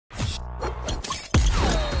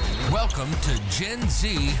Welcome to Gen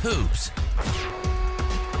Z Hoops,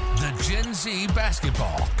 the Gen Z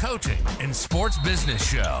basketball, coaching, and sports business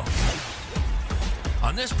show.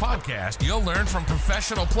 On this podcast, you'll learn from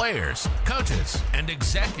professional players, coaches, and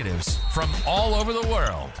executives from all over the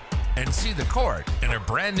world and see the court in a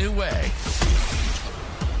brand new way.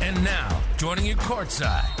 And now, joining you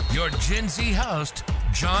courtside, your Gen Z host,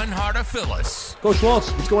 John Hartofilis. Coach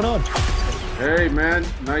Walsh, what's going on? Hey, man.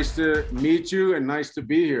 Nice to meet you and nice to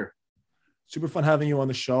be here. Super fun having you on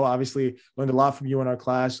the show. Obviously, learned a lot from you in our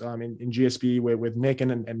class in GSB with Nick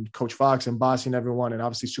and Coach Fox and Bossy and everyone. And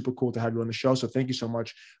obviously super cool to have you on the show. So thank you so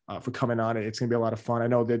much for coming on. It's going to be a lot of fun. I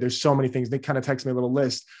know that there's so many things. Nick kind of texted me a little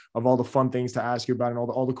list of all the fun things to ask you about and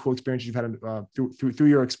all the cool experiences you've had through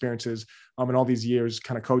your experiences in all these years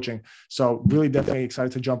kind of coaching. So really definitely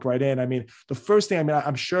excited to jump right in. I mean, the first thing,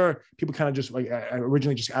 I'm sure people kind of just like I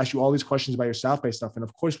originally just asked you all these questions about your South-based stuff. And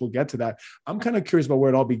of course, we'll get to that. I'm kind of curious about where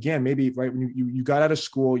it all began. Maybe right when you got out of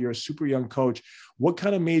school, you're a super young coach. What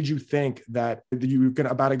kind of made you think that you were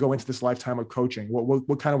about to go into this lifetime of coaching?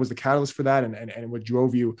 What kind of was the catalyst for that? And what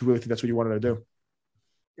drove you to really think that's what you wanted to do?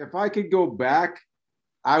 If I could go back,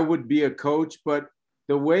 I would be a coach, but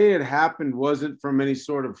the way it happened wasn't from any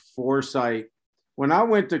sort of foresight. When I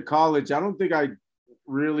went to college, I don't think I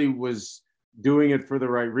really was doing it for the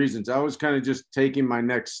right reasons. I was kind of just taking my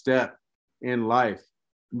next step in life,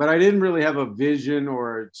 but I didn't really have a vision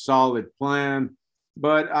or a solid plan.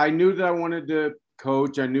 But I knew that I wanted to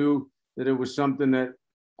coach. I knew that it was something that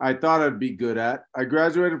I thought I'd be good at. I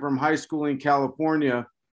graduated from high school in California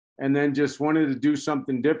and then just wanted to do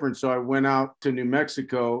something different. So I went out to New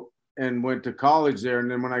Mexico and went to college there. And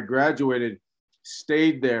then when I graduated,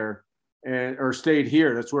 stayed there or stayed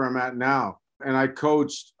here. That's where I'm at now. And I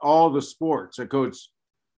coached all the sports. I coached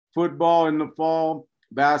football in the fall,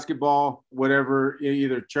 basketball, whatever,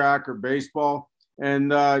 either track or baseball. And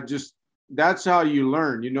just that's how you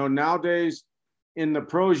learn. You know, nowadays in the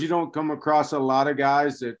pros, you don't come across a lot of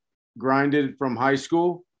guys that grinded from high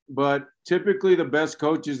school, but typically the best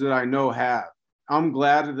coaches that I know have. I'm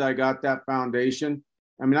glad that I got that foundation.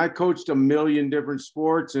 I mean, I coached a million different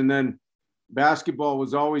sports, and then basketball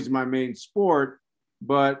was always my main sport,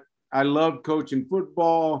 but I loved coaching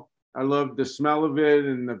football. I loved the smell of it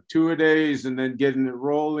and the two-a-days and then getting it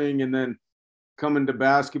rolling and then coming to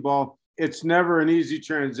basketball. It's never an easy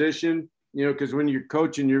transition, you know, because when you're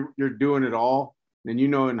coaching, you're doing it all. And you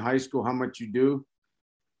know in high school how much you do.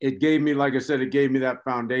 It gave me, like I said, it gave me that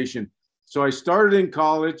foundation. So I started in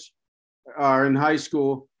college or in high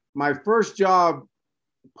school. My first job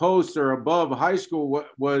post or above high school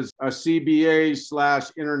was a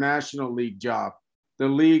CBA/international league job. The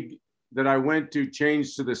league that I went to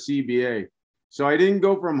changed to the CBA. So I didn't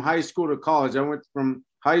go from high school to college. I went from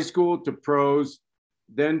high school to pros,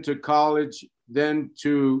 then to college, then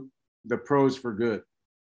to the pros for good.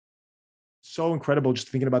 So incredible just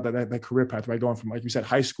thinking about that career path, right? Going from, like you said,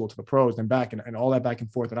 high school to the pros, then back and all that back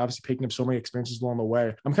and forth, and obviously picking up so many experiences along the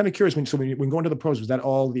way. I'm kind of curious, when going to the pros, was that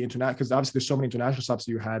all the internet? Because obviously there's so many international stops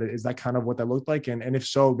that you had. Is that kind of what that looked like? And if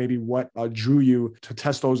so, maybe what drew you to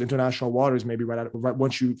test those international waters, maybe right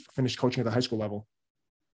once you finished coaching at the high school level?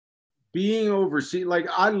 Being overseas, like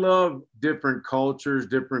I love different cultures,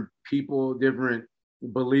 different people, different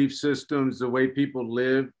belief systems, the way people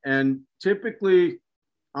live. And typically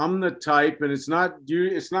I'm the type, and it's not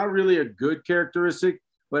really a good characteristic,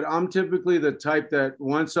 but I'm typically the type that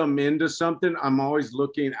once I'm into something, I'm always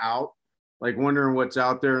looking out, like wondering what's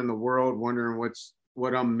out there in the world, wondering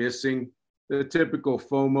what I'm missing, the typical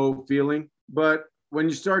FOMO feeling. But when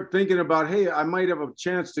you start thinking about, hey, I might have a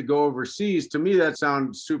chance to go overseas, to me, that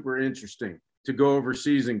sounds super interesting, to go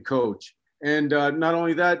overseas and coach. And not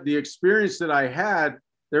only that, the experience that I had,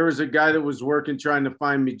 there was a guy that was working, trying to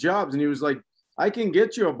find me jobs. And he was like, I can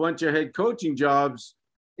get you a bunch of head coaching jobs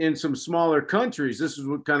in some smaller countries. This is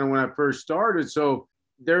what kind of when I first started. So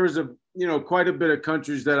there was quite a bit of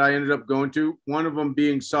countries that I ended up going to. One of them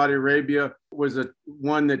being Saudi Arabia was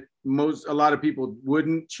one that a lot of people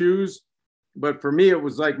wouldn't choose. But for me, it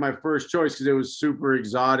was like my first choice because it was super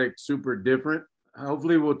exotic, super different.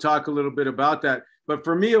 Hopefully we'll talk a little bit about that. But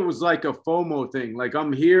for me, it was like a FOMO thing. Like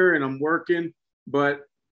I'm here and I'm working, but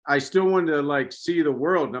I still wanted to like see the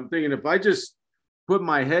world. And I'm thinking if I just put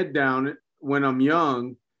my head down when I'm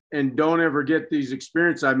young and don't ever get these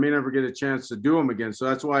experiences, I may never get a chance to do them again. So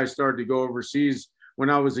that's why I started to go overseas when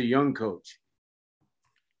I was a young coach.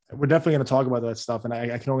 We're definitely going to talk about that stuff. And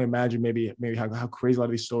I can only imagine maybe how crazy a lot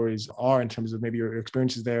of these stories are in terms of maybe your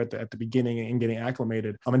experiences there at the beginning and getting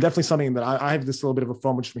acclimated. And definitely something that I have this little bit of a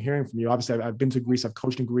FOMO just from hearing from you. Obviously, I've been to Greece, I've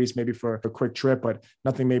coached in Greece maybe for a quick trip, but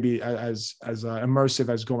nothing maybe as immersive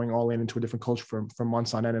as going all in into a different culture for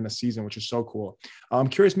months on end in a season, which is so cool. I'm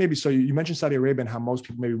curious maybe, so you mentioned Saudi Arabia and how most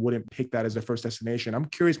people maybe wouldn't pick that as their first destination. I'm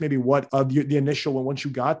curious maybe what the initial, once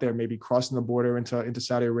you got there, maybe crossing the border into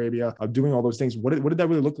Saudi Arabia, doing all those things, what did that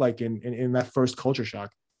really look like in that first culture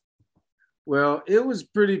shock? Well, it was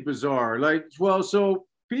pretty bizarre. So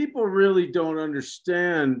people really don't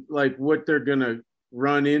understand like what they're going to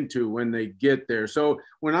run into when they get there. So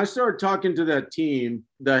when I started talking to that team,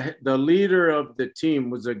 the leader of the team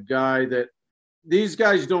was a guy that these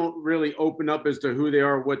guys don't really open up as to who they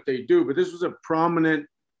are, what they do, but this was a prominent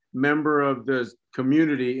member of the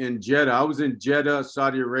community in Jeddah. I was in Jeddah,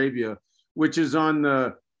 Saudi Arabia, which is on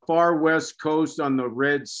the far west coast on the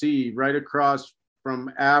Red Sea, right across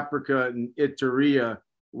from Africa, and Italia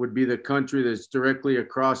would be the country that's directly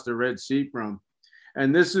across the Red Sea from.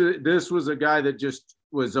 And this was a guy that just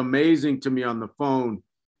was amazing to me on the phone,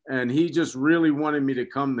 and he just really wanted me to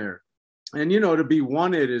come there. And to be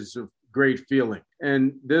wanted is a great feeling.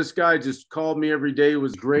 And this guy just called me every day. He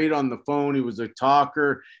was great on the phone. He was a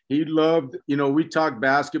talker. He loved, we talked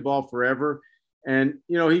basketball forever. And,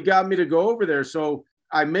 he got me to go over there. So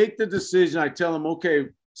I make the decision. I tell him, okay,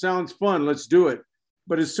 sounds fun. Let's do it.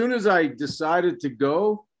 But as soon as I decided to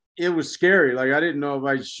go, it was scary. Like, I didn't know if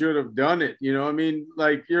I should have done it.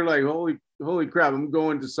 Like, you're like, holy crap, I'm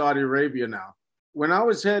going to Saudi Arabia now. When I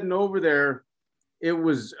was heading over there, it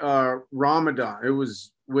was Ramadan,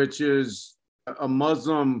 which is a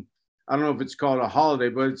Muslim, I don't know if it's called a holiday,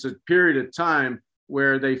 but it's a period of time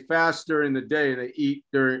where they fast during the day and they eat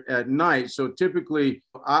at night. So typically,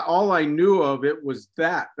 all I knew of it was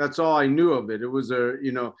that. That's all I knew of it. It was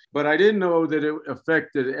but I didn't know that it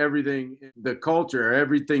affected everything, the culture,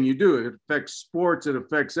 everything you do. It affects sports. It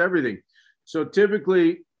affects everything. So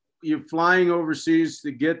typically, you're flying overseas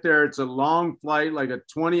to get there. It's a long flight, like a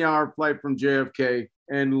 20-hour flight from JFK,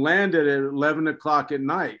 and landed at 11 o'clock at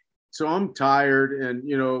night. So I'm tired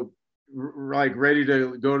and, like ready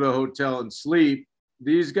to go to a hotel and sleep.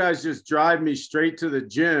 These guys just drive me straight to the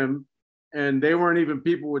gym, and they weren't even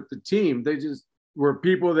people with the team. They just were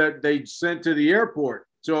people that they sent to the airport.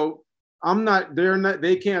 So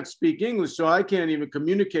they can't speak English, so I can't even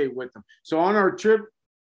communicate with them. So on our trip,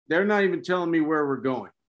 they're not even telling me where we're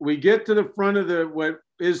going. We get to the front of what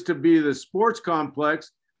is to be the sports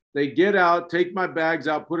complex. They get out, take my bags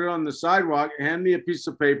out, put it on the sidewalk, hand me a piece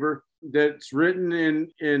of paper that's written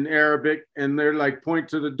in Arabic, and they're like, point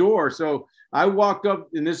to the door. So I walk up,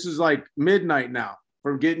 and this is like midnight now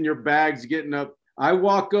from getting your bags, getting up. I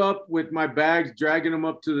walk up with my bags, dragging them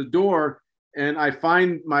up to the door, and I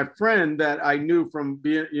find my friend that I knew from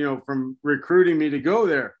being, from recruiting me to go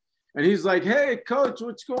there. And he's like, hey, coach,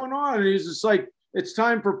 what's going on? And he's just like, it's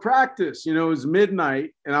time for practice. It was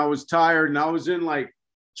midnight, and I was tired, and I was in like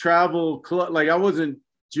travel, like I wasn't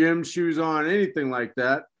gym shoes on, anything like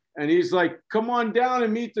that. And he's like, come on down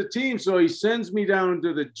and meet the team. So he sends me down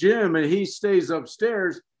to the gym, and he stays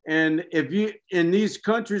upstairs. And if you, in these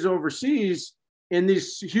countries overseas, in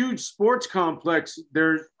these huge sports complex,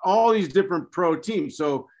 there's all these different pro teams.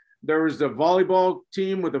 So there was a volleyball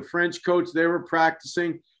team with a French coach. They were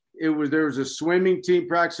practicing. There was a swimming team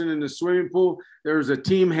practicing in the swimming pool. There was a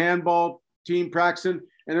team handball team practicing.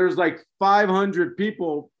 And there was like 500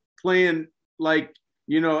 people playing, like,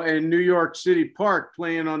 in New York City Park,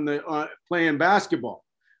 playing basketball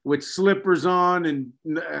with slippers on, and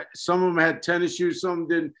some of them had tennis shoes, some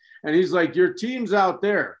didn't. And he's like, your team's out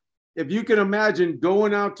there. If you can imagine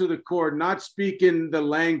going out to the court, not speaking the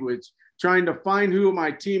language, trying to find who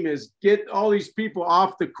my team is, get all these people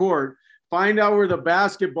off the court, find out where the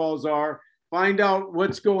basketballs are, find out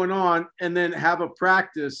what's going on, and then have a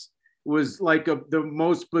practice was like the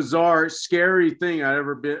most bizarre, scary thing I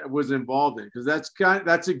ever was involved in, because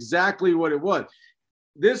that's exactly what it was.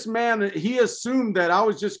 This man, he assumed that I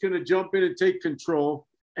was just going to jump in and take control,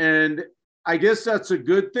 and I guess that's a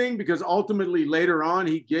good thing, because ultimately later on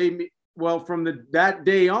he gave me, from that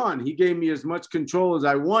day on, he gave me as much control as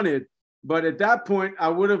I wanted. But at that point, I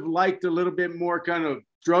would have liked a little bit more kind of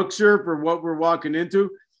structure for what we're walking into.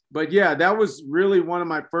 But yeah, that was really one of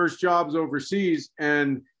my first jobs overseas,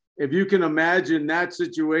 and if you can imagine that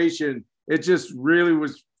situation, it just really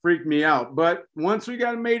freaked me out. But once we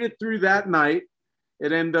made it through that night,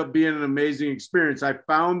 it ended up being an amazing experience. I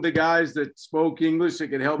found the guys that spoke English that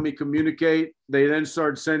could help me communicate. They then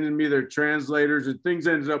started sending me their translators, and things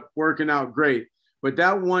ended up working out great. But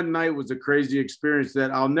that one night was a crazy experience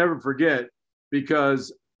that I'll never forget,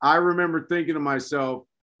 because I remember thinking to myself,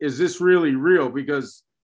 is this really real? Because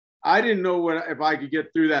I didn't know if I could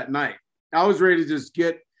get through that night. I was ready to just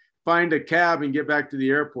find a cab and get back to the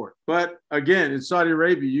airport. But again, in Saudi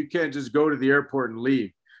Arabia, you can't just go to the airport and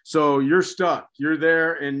leave. So you're stuck. You're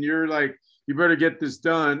there and you're like, you better get this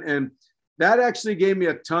done. And that actually gave me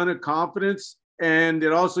a ton of confidence. And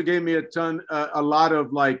it also gave me a lot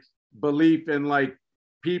of like belief in like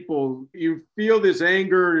people. You feel this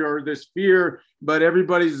anger or this fear, but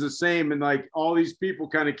everybody's the same. And like all these people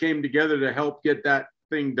kind of came together to help get that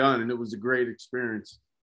thing done. And it was a great experience.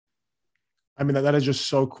 I mean, that is just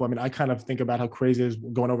so cool. I mean, I kind of think about how crazy it is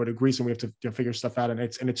going over to Greece and we have to figure stuff out, and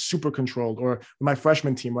it's super controlled. Or my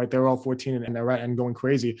freshman team, right? They're all 14 and they're right and going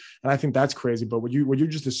crazy. And I think that's crazy. But what you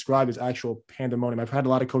just described is actual pandemonium. I've had a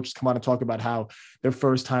lot of coaches come on and talk about how their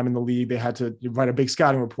first time in the league, they had to write a big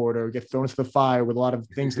scouting report or get thrown into the fire with a lot of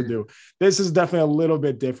things to do. This is definitely a little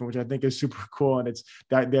bit different, which I think is super cool. And it's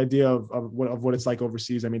the idea of what it's like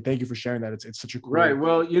overseas. I mean, thank you for sharing that. It's such a cool right.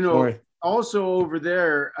 Well, story. Also over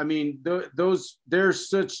there, I mean, they're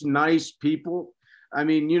such nice people. I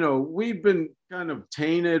mean, we've been kind of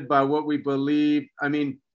tainted by what we believe. I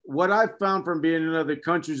mean, what I've found from being in other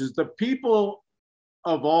countries is the people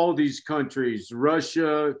of all these countries,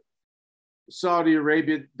 Russia, Saudi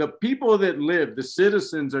Arabia, the people that live, the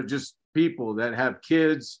citizens are just people that have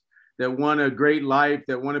kids, that want a great life,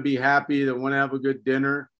 that want to be happy, that want to have a good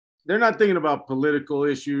dinner. They're not thinking about political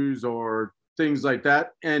issues or things like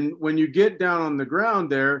that. And when you get down on the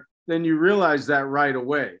ground there, then you realize that right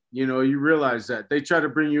away. You realize that they try to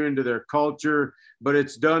bring you into their culture, but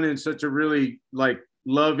it's done in such a really like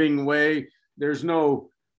loving way. There's no,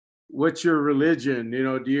 what's your religion?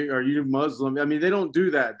 Are you Muslim? I mean, they don't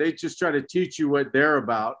do that. They just try to teach you what they're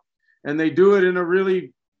about. And they do it in a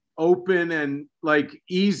really open and like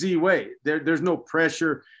easy way. There's no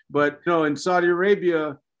pressure, but in Saudi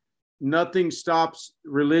Arabia, nothing stops.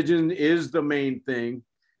 Religion is the main thing.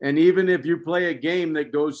 And even if you play a game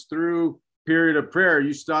that goes through period of prayer,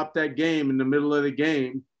 you stop that game in the middle of the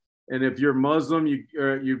game. And if you're Muslim,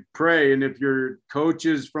 you pray. And if your coach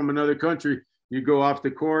is from another country, you go off the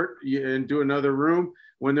court and do another room.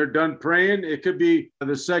 When they're done praying, it could be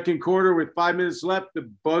the second quarter with 5 minutes left.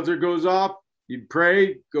 The buzzer goes off. You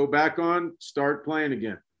pray, go back on, start playing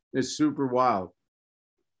again. It's super wild.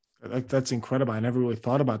 That's incredible. I never really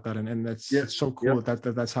thought about that. And that's it's so cool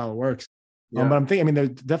that's how it works. Yeah. But I'm thinking, I mean, there's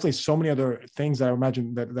definitely so many other things that I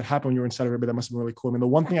imagine that happened when you were in Saudi Arabia that must have been really cool. I mean, the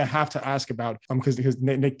one thing I have to ask about, because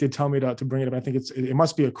Nick did tell me to bring it up, I think it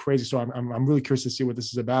must be a crazy story. I'm really curious to see what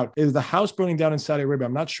this is about. Is the house burning down in Saudi Arabia?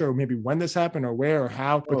 I'm not sure maybe when this happened or where or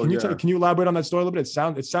how, but can you elaborate on that story a little bit?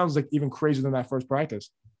 It sounds like even crazier than that first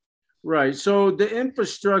practice. Right. So the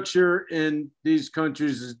infrastructure in these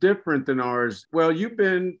countries is different than ours. Well, you've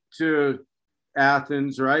been to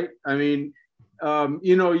Athens, right? I mean,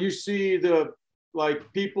 you see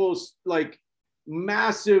people's like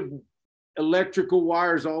massive electrical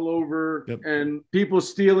wires all over and people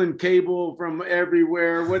stealing cable from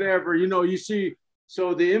everywhere, whatever, you see.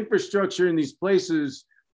 So the infrastructure in these places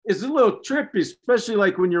is a little trippy, especially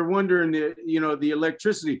like when you're wondering the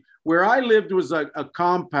electricity. Where I lived was like a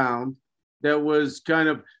compound that was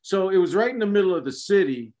so it was right in the middle of the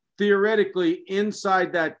city. Theoretically,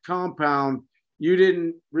 inside that compound, you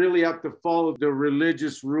didn't really have to follow the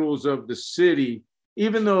religious rules of the city,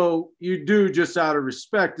 even though you do just out of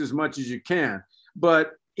respect as much as you can.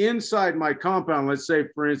 But inside my compound, let's say,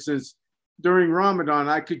 for instance, during Ramadan,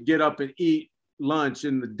 I could get up and eat lunch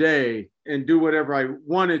in the day and do whatever I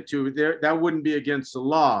wanted to. That wouldn't be against the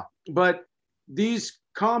law. But these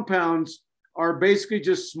compounds are basically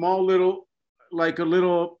just small little, like a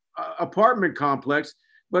little apartment complex.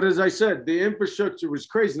 But as I said, the infrastructure was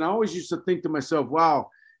crazy. And I always used to think to myself, wow,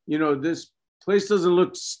 this place doesn't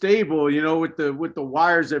look stable, with the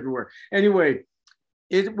wires everywhere. Anyway,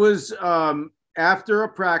 it was after a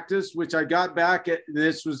practice, which I got back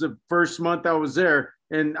this was the first month I was there.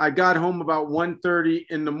 And I got home about 1:30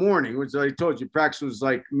 in the morning, which I told you, practice was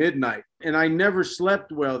like midnight. And I never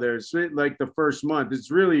slept well there. It's like the first month.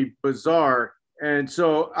 It's really bizarre. And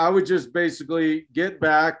so I would just basically get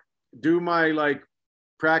back, do my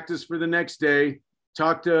practice for the next day,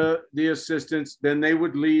 talk to the assistants, then they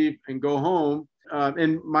would leave and go home.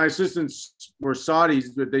 And my assistants were Saudis,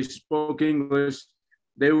 but they spoke English.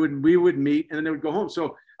 We would meet and then they would go home.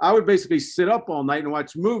 So I would basically sit up all night and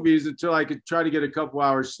watch movies until I could try to get a couple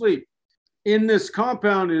hours sleep. In this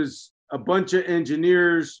compound is a bunch of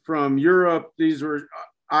engineers from Europe. These were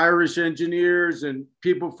Irish engineers and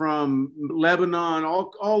people from Lebanon,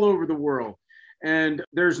 all over the world. And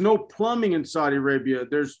there's no plumbing in Saudi Arabia.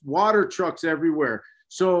 There's water trucks everywhere.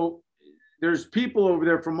 So there's people over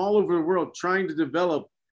there from all over the world trying to develop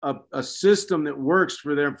a system that works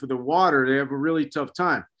for them for the water. They have a really tough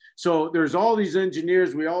time. So there's all these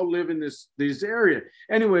engineers. We all live in this area.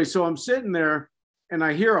 Anyway, so I'm sitting there and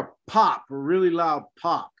I hear a pop, a really loud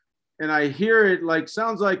pop. And I hear it like,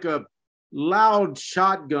 sounds like a loud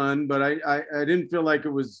shotgun, but I didn't feel like it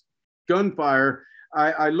was gunfire.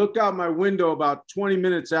 I looked out my window about 20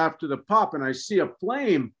 minutes after the pop and I see a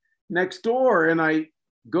flame next door. And I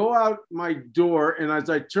go out my door, and as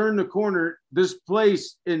I turn the corner, this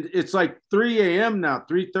place, and it's like 3 a.m. now,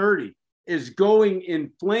 3:30, is going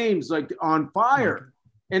in flames, like on fire.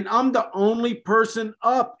 And I'm the only person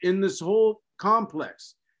up in this whole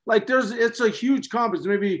complex. Like it's a huge complex,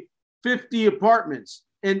 maybe 50 apartments.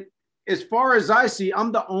 And as far as I see,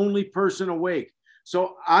 I'm the only person awake.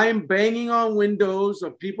 So I'm banging on windows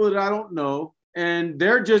of people that I don't know. And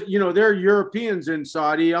they're just, they're Europeans in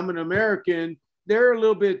Saudi. I'm an American. They're a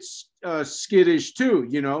little bit skittish too,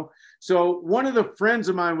 So one of the friends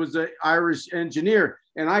of mine was an Irish engineer,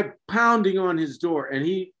 and I'm pounding on his door, and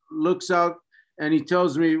he looks out and he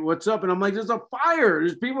tells me, "What's up?" And I'm like, "There's a fire.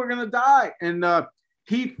 There's people are going to die." And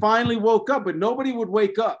he finally woke up, but nobody would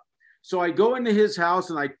wake up. So I go into his house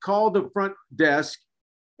and I call the front desk,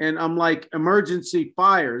 and I'm like, "Emergency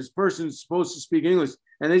fire." This person's supposed to speak English,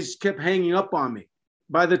 and they just kept hanging up on me.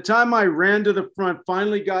 By the time I ran to the front,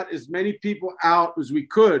 finally got as many people out as we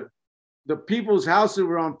could. The people's houses that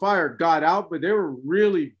were on fire got out, but they were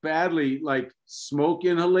really badly like smoke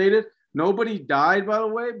inhalated. Nobody died, by the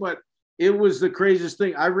way, but it was the craziest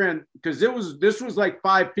thing. I ran because this was like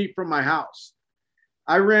 5 feet from my house.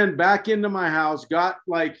 I ran back into my house, got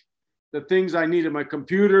like the things I needed, my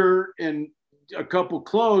computer and a couple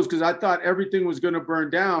clothes, because I thought everything was going to burn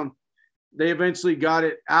down. They eventually got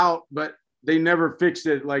it out, but they never fixed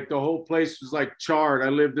it. Like the whole place was like charred. I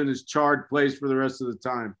lived in this charred place for the rest of the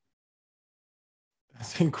time.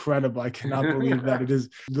 That's incredible. I cannot believe that. It is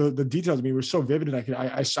the details of me were so vivid, and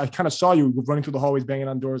I kind of saw you running through the hallways, banging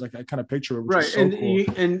on doors. Like I kind of picture it, which right. Is so cool.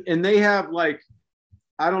 And they have like,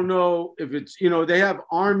 I don't know if it's, they have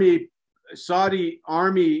Saudi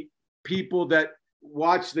army people that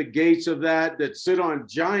watch the gates of that sit on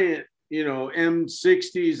giant,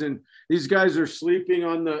 M60s, and these guys are sleeping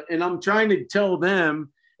and I'm trying to tell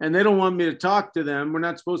them, and they don't want me to talk to them. We're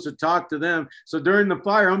not supposed to talk to them. So during the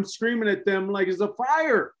fire, I'm screaming at them like, "It's a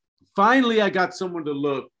fire." Finally, I got someone to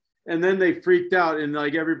look, and then they freaked out, and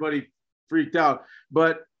like everybody freaked out.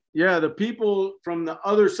 But yeah, the people from the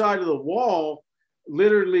other side of the wall,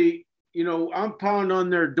 literally, I'm pounding on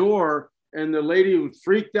their door, and the lady was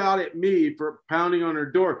freaked out at me for pounding on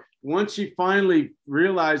her door. Once she finally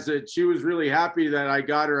realized that, she was really happy that I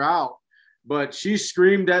got her out. But she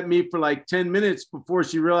screamed at me for like 10 minutes before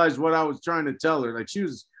she realized what I was trying to tell her. Like she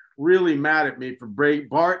was really mad at me for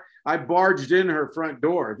I barged in her front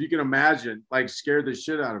door, if you can imagine, like scared the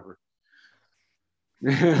shit out of her.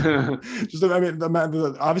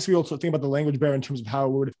 Obviously we also think about the language barrier in terms of how it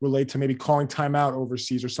would relate to maybe calling timeout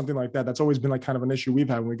overseas or something like that. That's always been like kind of an issue we've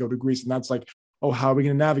had when we go to Greece, and that's like, oh, how are we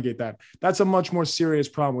going to navigate that? That's a much more serious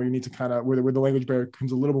problem where you need to kind of, where the language barrier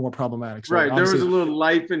becomes a little bit more problematic. So right. There was a little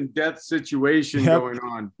life and death situation going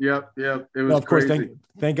on. Yep. It was of course, crazy.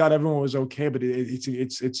 Thank God everyone was okay, but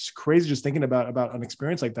it's crazy just thinking about an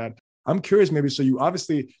experience like that. I'm curious, maybe, so you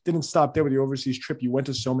obviously didn't stop there with your overseas trip. You went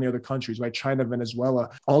to so many other countries, right? China, Venezuela,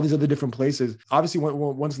 all these other different places.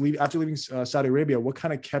 Obviously, after leaving Saudi Arabia, what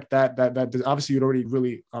kind of kept that obviously you'd already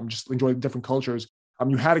really just enjoyed different cultures.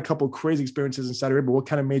 You had a couple of crazy experiences in Saudi Arabia. What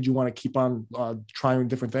kind of made you want to keep on trying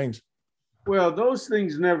different things? Well, those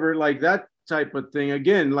things never, like that type of thing.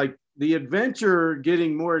 Again, like the adventure,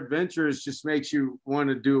 getting more adventurous just makes you want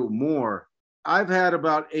to do more. I've had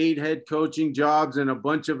about 8 head coaching jobs and a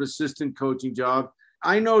bunch of assistant coaching jobs.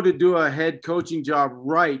 I know to do a head coaching job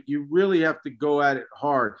right, you really have to go at it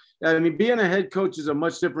hard. I mean, being a head coach is a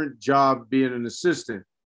much different job being an assistant.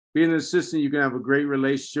 Being an assistant, you can have a great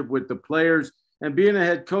relationship with the players. And being a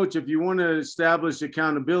head coach, if you want to establish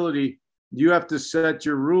accountability, you have to set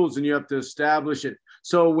your rules and you have to establish it.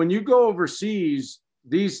 So when you go overseas,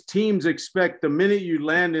 these teams expect the minute you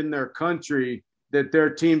land in their country that their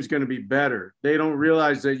team's going to be better. They don't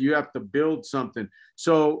realize that you have to build something.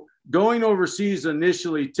 So going overseas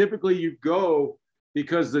initially, typically you go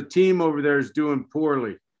because the team over there is doing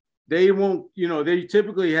poorly. They won't, they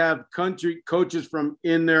typically have country coaches from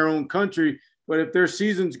in their own country, but if their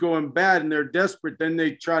season's going bad and they're desperate, then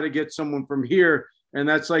they try to get someone from here. And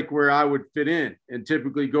that's like where I would fit in and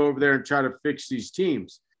typically go over there and try to fix these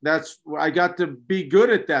teams. I got to be good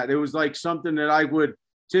at that. It was like something that I would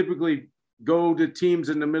typically go to teams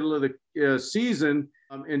in the middle of the season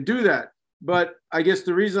and do that. But I guess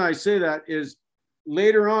the reason I say that is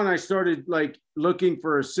later on, I started like looking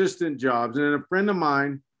for assistant jobs. And a friend of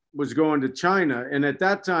mine was going to China. And at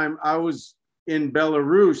that time, I was in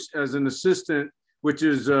Belarus as an assistant, which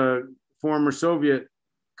is a former Soviet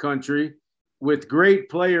country with great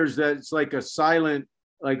players. That's like a silent,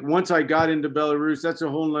 like once I got into Belarus, that's a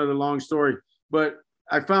whole nother long story. But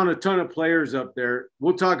I found a ton of players up there.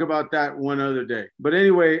 We'll talk about that one other day. But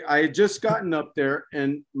anyway, I had just gotten up there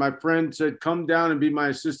and my friend said, come down and be my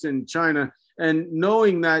assistant in China. And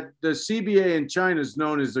knowing that the CBA in China is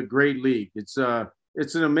known as a great league. It's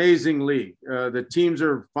an amazing league. The teams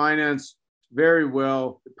are financed very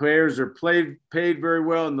well. The players are paid very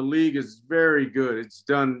well, and the league is very good. It's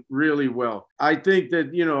done really well. I think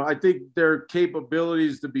that, I think their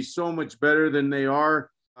capabilities to be so much better than they are.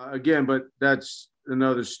 Again, but that's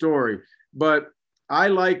another story. But I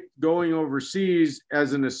like going overseas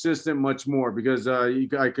as an assistant much more because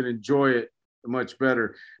I could enjoy it much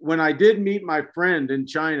better. When I did meet my friend in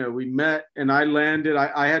China, we met and I landed.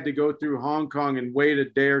 I had to go through Hong Kong and wait a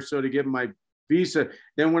day or so to get my visa.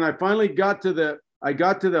 Then when I finally got to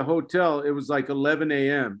the hotel, it was like 11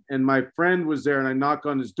 a.m. and my friend was there and I knocked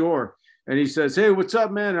on his door and he says, hey, what's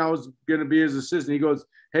up, man? And I was going to be his assistant. He goes,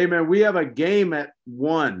 hey, man, we have a game at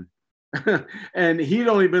 1. And he'd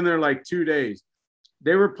only been there like 2 days.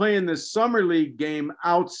 They were playing this summer league game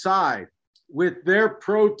outside with their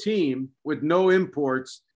pro team with no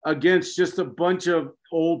imports against just a bunch of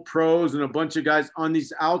old pros and a bunch of guys on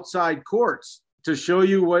these outside courts to show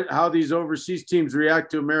you how these overseas teams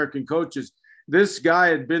react to American coaches. This guy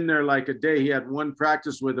had been there like a day. He had one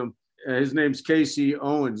practice with him. His name's Casey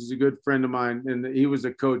Owens. He's a good friend of mine, and he was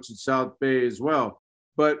a coach at South Bay as well.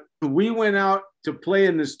 But we went out to play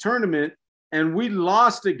in this tournament, and we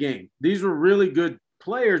lost a game. These were really good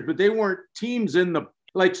players, but they weren't teams in the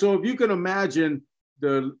 – so if you can imagine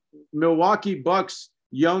the Milwaukee Bucks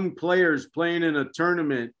young players playing in a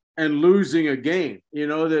tournament and losing a game,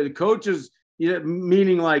 the coaches –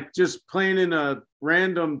 meaning like just playing in a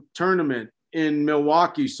random tournament in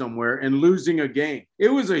Milwaukee somewhere and losing a game. It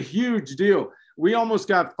was a huge deal. We almost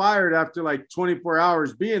got fired after like 24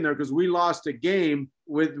 hours being there because we lost a game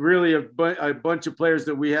with really a bunch of players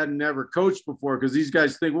that we hadn't never coached before, because these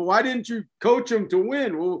guys think, well, why didn't you coach them to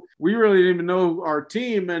win? Well, we really didn't even know our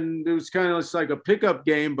team, and it was kind of just like a pickup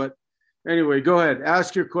game. But anyway, go ahead.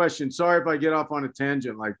 Ask your question. Sorry if I get off on a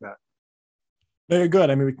tangent like that. Very good.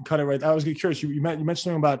 I mean, we can cut it right. I was curious. You mentioned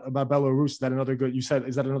something about Belarus. Is that another good? You said,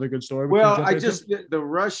 is that another good story? Well, the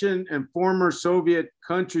Russian and former Soviet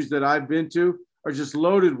countries that I've been to are just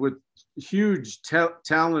loaded with huge,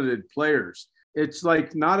 talented players. It's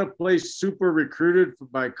like not a place super recruited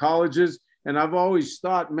by colleges. And I've always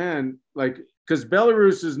thought, man, because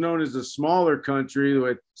Belarus is known as a smaller country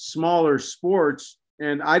with smaller sports.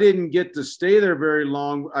 And I didn't get to stay there very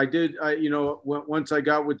long. Once I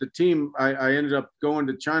got with the team, I ended up going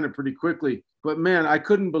to China pretty quickly. But man, I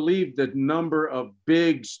couldn't believe the number of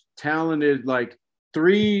big, talented,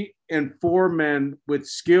 3 and 4 men with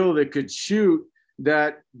skill that could shoot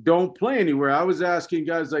that don't play anywhere. I was asking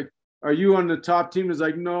guys are you on the top team? It's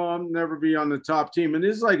like, no, I'll never be on the top team. And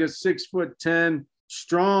this is like a 6'10"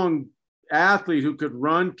 strong athlete who could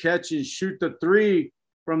run, catch, and shoot the 3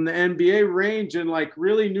 from the NBA range and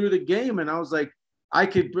really knew the game. And I was like,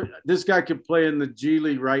 this guy could play in the G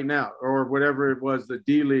League right now, or whatever it was, the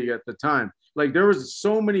D League at the time. There was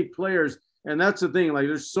so many players. And that's the thing,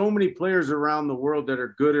 there's so many players around the world that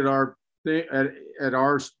are good at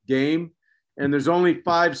our game. And there's only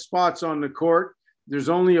 5 spots on the court. There's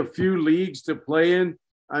only a few leagues to play in.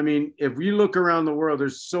 I mean, if you look around the world,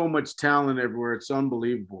 there's so much talent everywhere. It's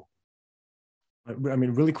unbelievable. I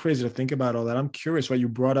mean, really crazy to think about all that. I'm curious, right? You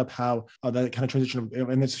brought up how that kind of transition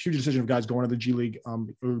and it's a huge decision of guys going to the G League, or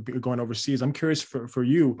going overseas. I'm curious for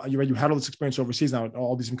you. You had all this experience overseas now,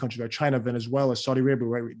 all these different countries like China, Venezuela, Saudi Arabia,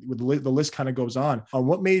 right? The list kind of goes on.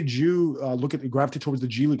 What made you gravitate towards the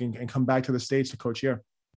G League and come back to the States to coach here?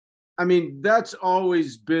 I mean, that's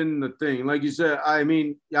always been the thing. Like you said, I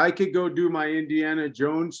mean, I could go do my Indiana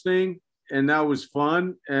Jones thing, and that was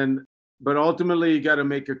fun. But ultimately, you got to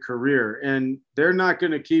make a career, and they're not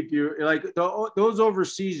going to keep you those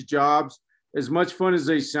overseas jobs. As much fun as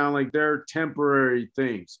they sound, like they're temporary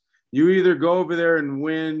things. You either go over there and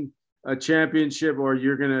win a championship, or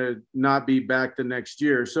you're going to not be back the next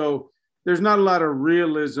year. So there's not a lot of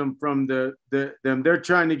realism from them. They're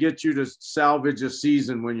trying to get you to salvage a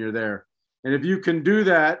season when you're there, and if you can do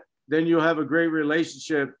that, then you'll have a great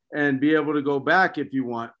relationship and be able to go back if you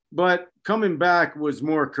want. But coming back was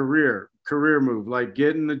more career. career move, like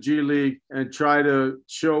get in the G League and try to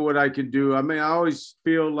show what I can do. I mean, I always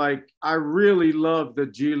feel like I really love the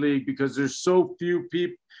G League because there's so few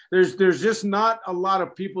people. There's just not a lot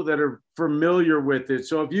of people that are familiar with it.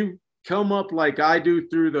 So if you come up like I do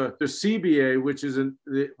through the CBA, which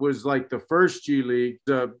it was like the first G League,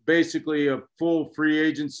 basically a full free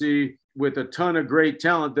agency with a ton of great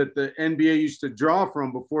talent that the NBA used to draw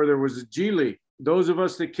from before there was a G League. Those of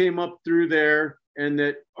us that came up through there and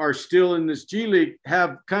that are still in this G League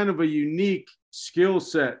have kind of a unique skill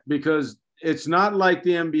set because it's not like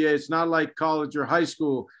the NBA. It's not like college or high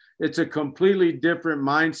school. It's a completely different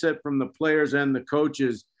mindset from the players and the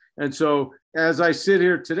coaches. And so as I sit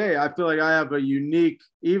here today, I feel like I have a unique,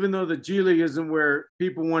 even though the G League isn't where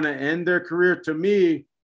people want to end their career, to me,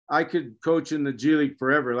 I could coach in the G League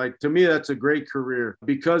forever. Like, to me, that's a great career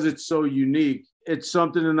because it's so unique. It's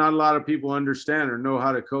something that not a lot of people understand or know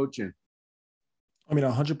how to coach in. I mean,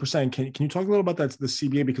 100%. Can you talk a little about that, the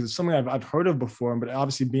CBA? Because it's something I've heard of before, but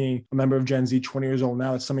obviously being a member of Gen Z, 20 years old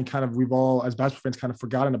now, it's something kind of we've all, as basketball fans, kind of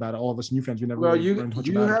forgotten about it. All of us new fans, we never really learned much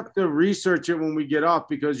about it. You have to research it when we get off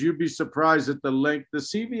because you'd be surprised at the length. The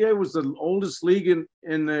CBA was the oldest league in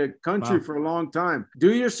the country for a long time.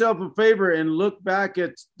 Do yourself a favor and look back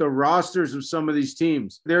at the rosters of some of these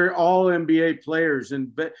teams. They're all NBA players. And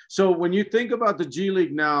so when you think about the G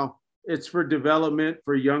League now, it's for development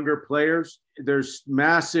for younger players. There's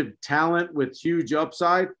massive talent with huge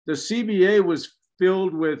upside. The CBA was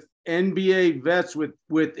filled with NBA vets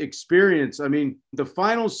with experience. I mean, the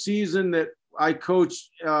final season that I coached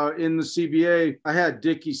in the CBA, I had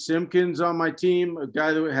Dickie Simpkins on my team, a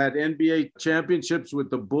guy that had NBA championships with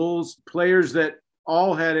the Bulls, players that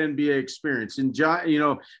all had NBA experience. And,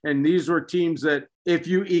 and these were teams that if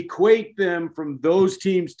you equate them from those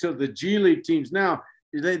teams to the G League teams now,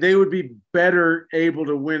 they would be better able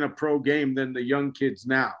to win a pro game than the young kids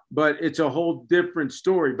now. But it's a whole different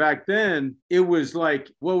story. Back then, it was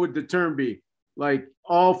like, what would the term be? Like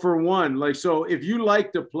all for one. Like, so if you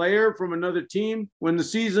liked a player from another team, when the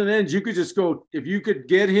season ends, you could just go, if you could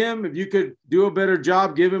get him, if you could do a better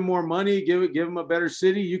job, give him more money, give him a better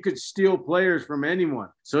city, you could steal players from anyone.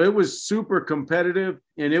 So it was super competitive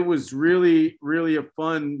and it was really, really a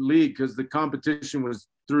fun league because the competition was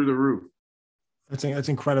through the roof. That's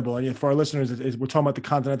incredible. And for our listeners, we're talking about the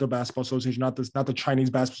Continental Basketball Association, not the Chinese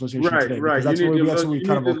Basketball Association today. Right. That's what we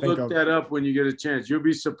kind of think look that up when you get a chance. You'll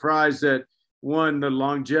be surprised at the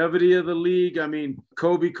longevity of the league. I mean,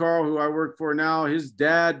 Kobe Carl, who I work for now, his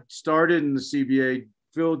dad started in the CBA.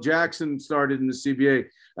 Phil Jackson started in the CBA.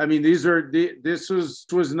 I mean, this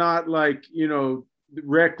was not like,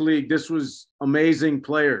 rec league. This was amazing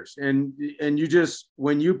players. And you just,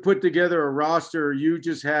 when you put together a roster, you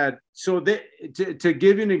just had, so to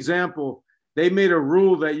give you an example, they made a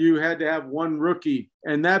rule that you had to have one rookie,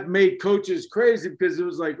 and that made coaches crazy because it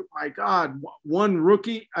was like, oh my God, one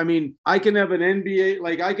rookie. I mean, I can have an NBA,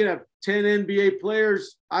 like I can have 10 NBA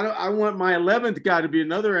players. I want my 11th guy to be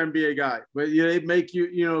another NBA guy, but they make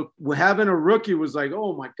having a rookie was like,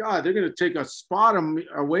 oh my God, they're going to take a spot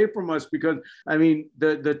away from us because I mean,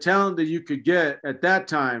 the talent that you could get at that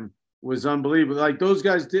time was unbelievable. Like those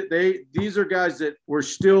guys these are guys that were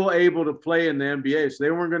still able to play in the NBA. So they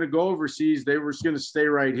weren't going to go overseas. They were just going to stay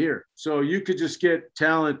right here. So you could just get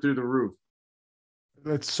talent through the roof.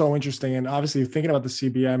 That's so interesting. And obviously thinking about the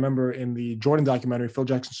CBA, I remember in the Jordan documentary, Phil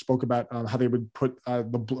Jackson spoke about how they would put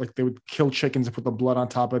they would kill chickens and put the blood on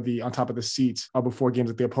top of the seats before games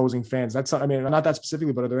with the opposing fans. That's, I mean, not that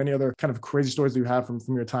specifically, but are there any other kind of crazy stories that you have from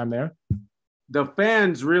your time there? The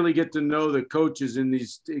fans really get to know the coaches in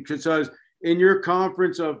these, because in your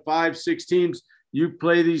conference of 5-6 teams, you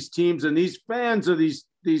play these teams, and these fans of these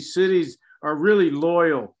cities are really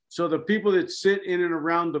loyal. So the people that sit in and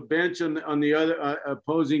around the bench on the other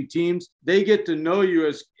opposing teams, they get to know you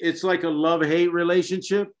as it's like a love-hate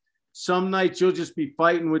relationship. Some nights you'll just be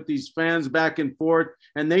fighting with these fans back and forth,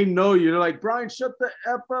 and they know you. They're like, Brian, shut the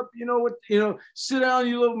F up. Sit down,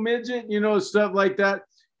 you little midget, stuff like that.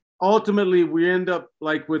 Ultimately, we end up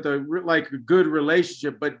with a good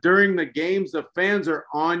relationship. But during the games, the fans are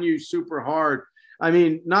on you super hard. I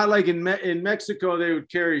mean, not like in Mexico, they would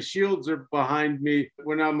carry shields behind me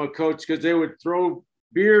when I'm a coach because they would throw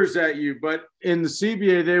beers at you. But in the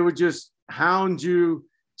CBA, they would just hound you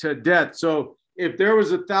to death. So if there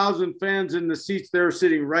was 1,000 fans in the seats, they were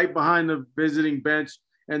sitting right behind the visiting bench.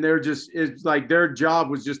 And it's like their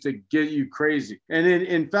job was just to get you crazy. And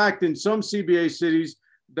in fact, in some CBA cities,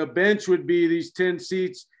 the bench would be these 10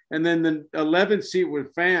 seats, and then the 11th seat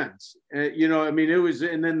with fans. You know, I mean, it was,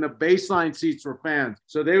 and then the baseline seats were fans.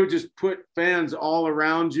 So they would just put fans all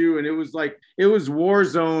around you. And it was like, it was war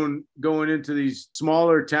zone going into these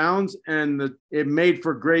smaller towns. And it made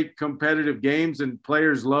for great competitive games, and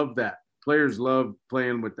players loved that. Players loved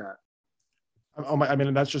playing with that. Oh my, I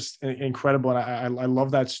mean, that's just incredible. And I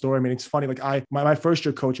love that story. I mean, it's funny. Like my first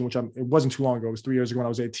year coaching, which it wasn't too long ago. It was 3 years ago when I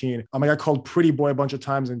was 18. I got called pretty boy a bunch of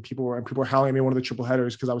times, and people were howling at me one of the triple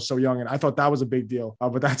headers because I was so young. And I thought that was a big deal.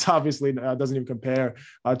 But that's obviously doesn't even compare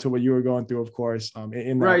to what you were going through, of course.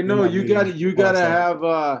 Right. No, you gotta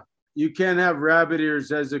have, you can't have rabbit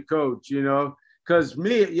ears as a coach, you know, because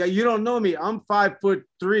me, you don't know me. I'm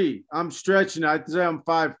 5'3". I'm stretching. I'd say I'm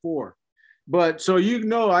 5'4". But so, you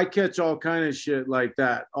know, I catch all kind of shit like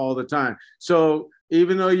that all the time. So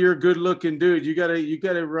even though you're a good looking dude, you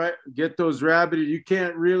gotta get those rabbit. You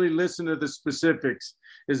can't really listen to the specifics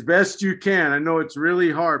as best you can. I know it's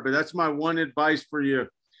really hard, but that's my one advice for you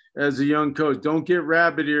as a young coach. Don't get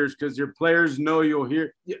rabbit ears, because your players know you'll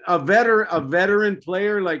hear a veteran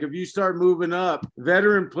player. Like if you start moving up,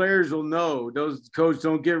 veteran players will know those coach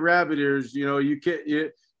don't get rabbit ears. You know,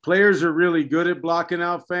 players are really good at blocking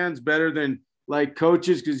out fans, better than like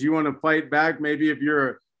coaches, because you want to fight back. Maybe if you're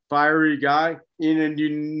a fiery guy, and you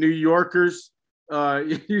New Yorkers,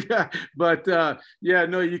 yeah. But yeah,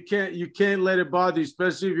 no, you can't let it bother you,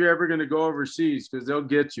 especially if you're ever going to go overseas, because they'll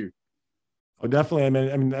get you. Oh, definitely.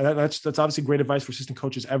 I mean, that's obviously great advice for assistant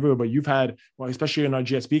coaches everywhere. But you've had, well, especially in our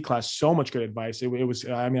GSB class, so much good advice. It was,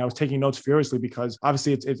 I mean, I was taking notes furiously, because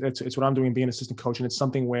obviously it's what I'm doing, being an assistant coach, and it's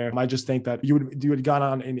something where I just think that you had gone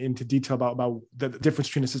on into detail about the difference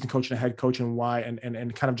between assistant coach and a head coach, and why, and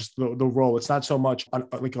kind of just the role. It's not so much on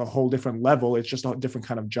like a whole different level. It's just a different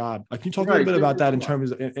kind of job. Like, can you talk a little bit about that in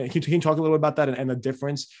terms of, can you talk a little bit about that and the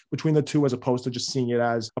difference between the two, as opposed to just seeing it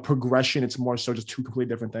as a progression? It's more so just two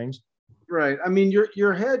completely different things. Right. I mean,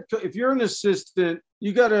 your head, if you're an assistant,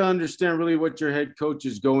 you got to understand really what your head coach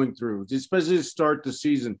is going through, especially to start the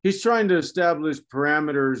season. He's trying to establish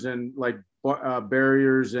parameters and like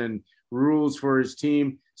barriers and rules for his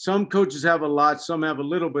team. Some coaches have a lot, some have a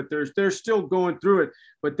little, but they're still going through it.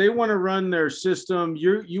 But they want to run their system.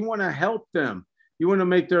 You want to help them. You want to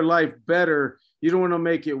make their life better. You don't want to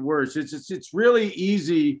make it worse. It's really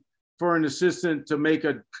easy for an assistant to make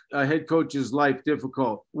a head coach's life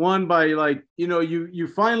difficult. One, by like, you know, you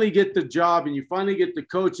finally get the job and you finally get the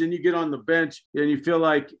coach, and you get on the bench and you feel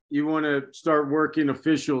like you want to start working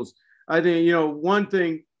officials. I think, you know, one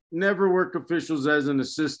thing, never work officials as an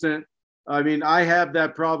assistant. I mean, I have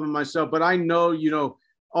that problem myself, but I know, you know,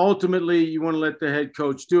 ultimately you want to let the head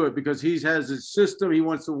coach do it, because he has his system. He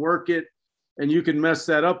wants to work it, and you can mess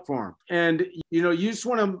that up for him. And, you know, you just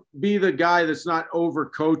want to be the guy that's not over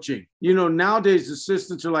coaching. You know, nowadays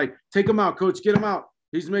assistants are like, take him out, coach, get him out.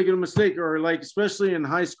 He's making a mistake. Or like, especially in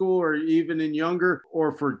high school or even in younger,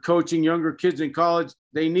 or for coaching younger kids in college,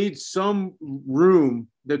 they need some room.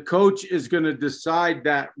 The coach is going to decide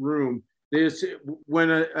that room. When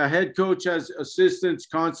a head coach has assistants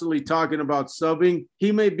constantly talking about subbing, he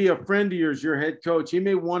may be a friend of yours, your head coach. He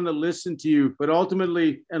may want to listen to you, but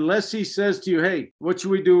ultimately, unless he says to you, hey, what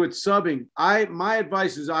should we do with subbing? My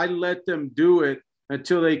advice is I let them do it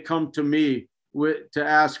until they come to me to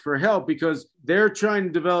ask for help, because they're trying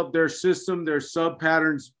to develop their system, their sub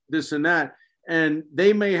patterns, this and that. And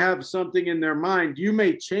they may have something in their mind. You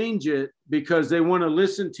may change it because they want to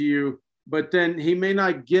listen to you, but then he may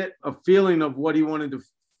not get a feeling of what he wanted to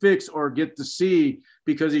fix or get to see,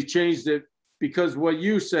 because he changed it. Because what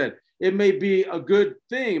you said, it may be a good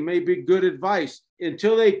thing. It may be good advice.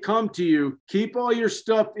 Until they come to you, keep all your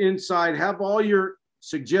stuff inside, have all your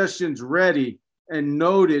suggestions ready and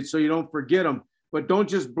noted so you don't forget them, but don't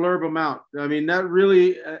just blurb them out. I mean, that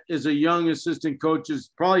really is a young assistant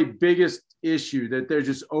coach's probably biggest issue, that they're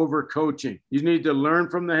just over coaching. You need to learn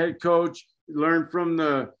from the head coach, learn from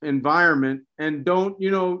the environment, and don't,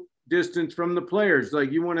 you know, distance from the players.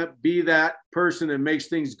 Like, you want to be that person that makes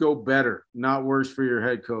things go better, not worse for your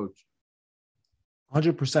head coach.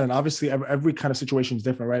 100%. And obviously every kind of situation is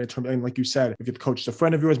different, right? In terms, and like you said, if the coach is a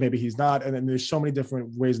friend of yours, maybe he's not. And then there's so many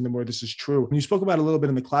different ways in them where this is true. And you spoke about a little bit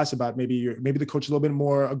in the class about maybe the coach is a little bit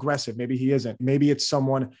more aggressive. Maybe he isn't. Maybe it's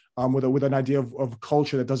someone with an idea of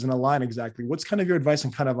culture that doesn't align exactly. What's kind of your advice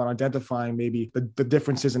on identifying maybe the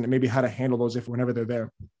differences and maybe how to handle those whenever they're there?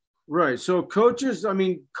 Right. So coaches, I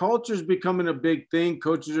mean, culture's becoming a big thing.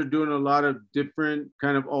 Coaches are doing a lot of different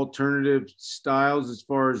kind of alternative styles as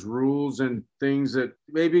far as rules and things, that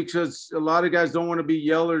maybe because a lot of guys don't want to be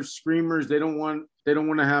yellers, screamers. They don't want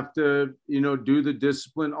to have to, you know, do the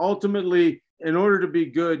discipline. Ultimately, in order to be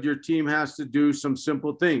good, your team has to do some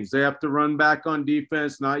simple things. They have to run back on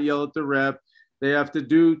defense, not yell at the ref. They have to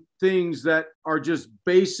do things that are just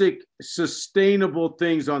basic, sustainable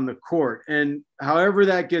things on the court. And however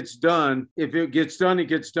that gets done, if it gets done, it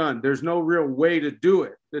gets done. There's no real way to do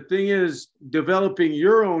it. The thing is, developing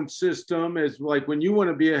your own system is like when you want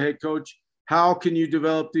to be a head coach, how can you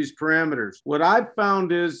develop these parameters? What I've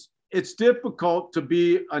found is it's difficult to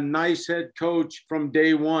be a nice head coach from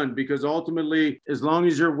day one, because ultimately, as long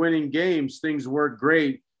as you're winning games, things work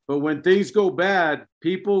great. But when things go bad,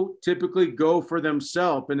 people typically go for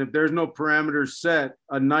themselves. And if there's no parameters set,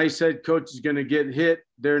 a nice head coach is going to get hit.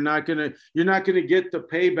 You're not going to get the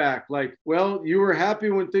payback. Like, well, you were happy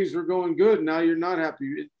when things were going good. Now you're not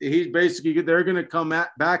happy. They're going to come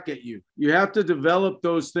back at you. You have to develop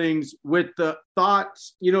those things with the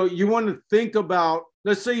thoughts. You want to think about,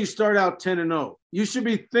 let's say you start out 10-0. You should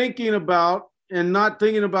be thinking about, and not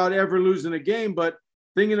thinking about ever losing a game, but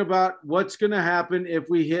thinking about what's going to happen if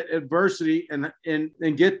we hit adversity and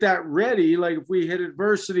get that ready. Like if we hit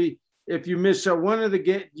adversity, if you miss out, one of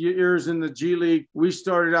the years in the G League, we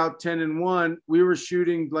started out 10-1. We were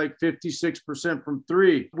shooting like 56% from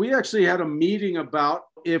three. We actually had a meeting about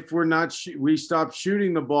if we stop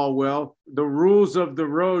shooting the ball well. The rules of the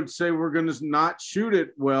road say we're going to not shoot it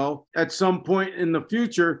well at some point in the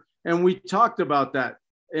future. And we talked about that.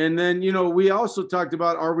 And then, we also talked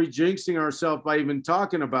about, are we jinxing ourselves by even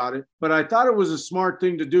talking about it? But I thought it was a smart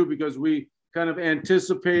thing to do because we kind of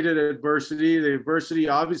anticipated adversity. The adversity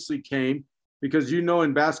obviously came because,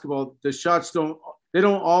 in basketball, the shots don't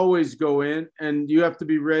always go in, and you have to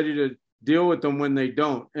be ready to deal with them when they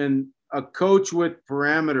don't. And a coach with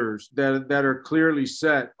parameters that are clearly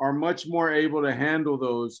set are much more able to handle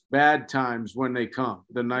those bad times when they come.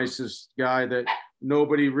 The nicest guy that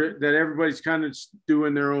everybody's kind of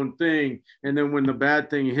doing their own thing. And then when the bad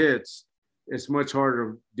thing hits, it's much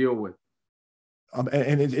harder to deal with.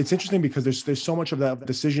 And it's interesting because there's so much of that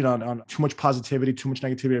decision on too much positivity, too much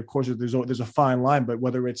negativity. Of course, there's a fine line, but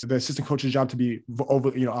whether it's the assistant coach's job to be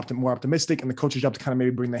more optimistic, and the coach's job to kind of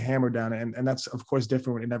maybe bring the hammer down, and that's of course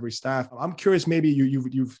different in every staff. I'm curious, maybe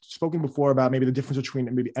you've spoken before about maybe the difference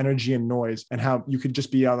between maybe energy and noise, and how you could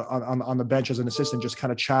just be on the bench as an assistant, just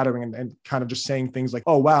kind of chattering and kind of just saying things like,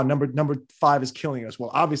 "Oh wow, number 5 is killing us."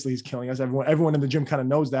 Well, obviously he's killing us. Everyone in the gym kind of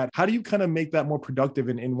knows that. How do you kind of make that more productive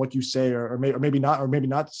in what you say, or maybe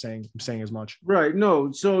not saying as much? Right.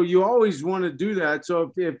 No. So you always want to do that.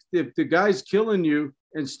 So if the guy's killing you,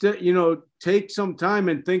 instead, take some time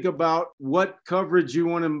and think about what coverage you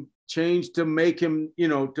want to change to make him,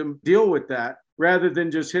 to deal with that, rather than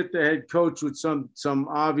just hit the head coach with some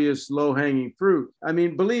obvious low-hanging fruit. I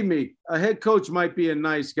mean, believe me, a head coach might be a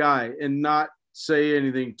nice guy and not say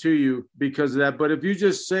anything to you because of that. But if you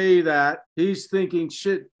just say that, he's thinking,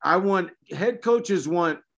 shit, head coaches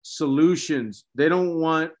want solutions. They don't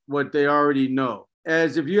want what they already know.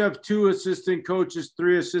 As if you have 2 assistant coaches,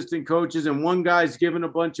 3 assistant coaches, and one guy's giving a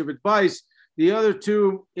bunch of advice, the other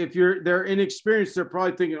 2, if they're inexperienced, they're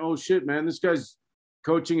probably thinking, oh shit, man, this guy's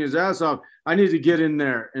coaching his ass off. I need to get in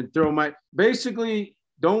there and basically,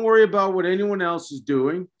 don't worry about what anyone else is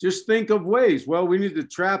doing. Just think of ways. Well, we need to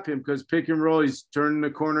trap him because pick and roll, he's turning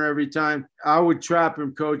the corner every time. I would trap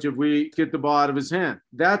him, coach, if we get the ball out of his hand.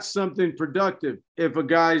 That's something productive. If a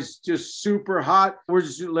guy's just super hot,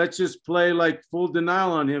 let's just play like full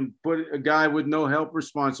denial on him, put a guy with no help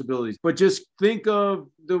responsibilities. But just think of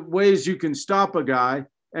the ways you can stop a guy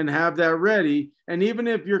and have that ready. And even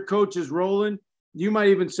if your coach is rolling, you might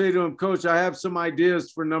even say to him, Coach, I have some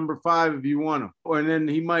ideas for number 5 if you want them. And then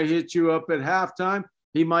he might hit you up at halftime.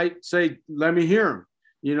 He might say, let me hear him,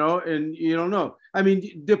 and you don't know. I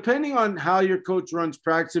mean, depending on how your coach runs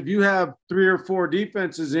practice, if you have 3 or 4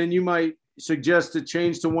 defenses in, you might suggest a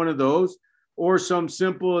change to one of those, or some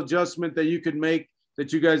simple adjustment that you could make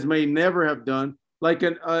that you guys may never have done. Like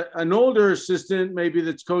an older assistant, maybe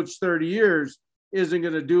that's coached 30 years, isn't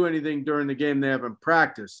going to do anything during the game they haven't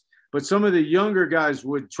practiced. But some of the younger guys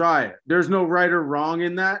would try it. There's no right or wrong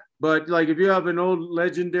in that. But like if you have an old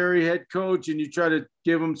legendary head coach and you try to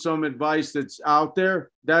give them some advice that's out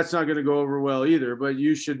there, that's not going to go over well either. But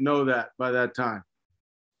you should know that by that time.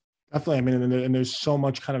 Definitely. I mean, and there's so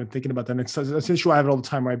much kind of thinking about that. And it's an issue I have it all the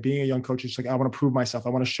time, right? Being a young coach, it's like, I want to prove myself. I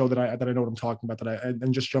want to show that I know what I'm talking about,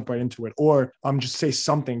 and just jump right into it. Or just say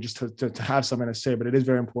something just to have something to say. But it is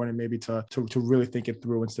very important maybe to really think it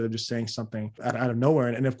through instead of just saying something out of nowhere.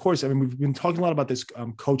 And of course, I mean, we've been talking a lot about this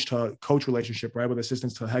coach to coach relationship, right? With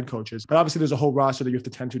assistants to head coaches. But obviously there's a whole roster that you have to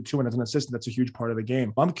tend to too. And as an assistant, that's a huge part of the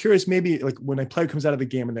game. I'm curious, maybe like when a player comes out of the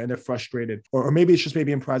game and they're frustrated, or maybe it's just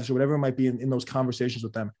maybe in practice or whatever it might be in those conversations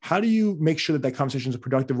with them. How how do you make sure that conversation is a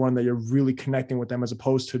productive one, that you're really connecting with them as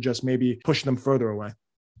opposed to just maybe pushing them further away?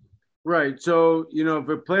 Right. So, if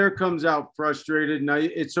a player comes out frustrated, now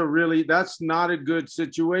that's not a good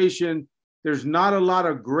situation. There's not a lot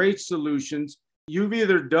of great solutions. You've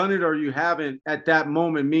either done it or you haven't at that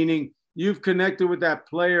moment, meaning you've connected with that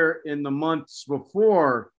player in the months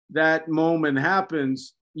before that moment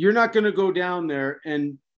happens. You're not going to go down there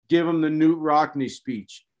and give them the Newt Rockney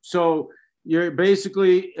speech. So you're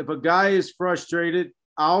basically, if a guy is frustrated,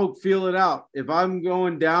 I'll feel it out. If I'm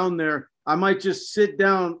going down there, I might just sit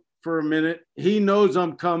down for a minute. He knows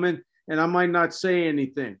I'm coming and I might not say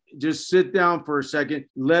anything. Just sit down for a second,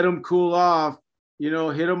 let him cool off, hit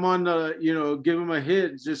him on the, give him a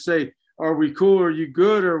hit. Just say, are we cool? Are you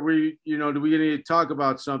good? Or do we need to talk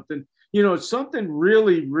about something? Something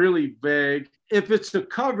really, really vague. If it's a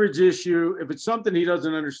coverage issue, if it's something he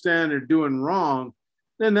doesn't understand or doing wrong,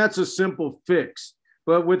 then that's a simple fix.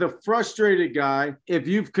 But with a frustrated guy, if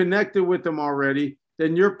you've connected with him already,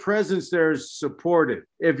 then your presence there is supported.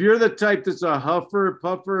 If you're the type that's a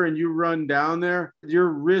puffer and you run down there, you're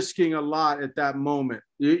risking a lot at that moment.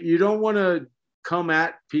 You don't want to come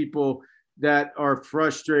at people that are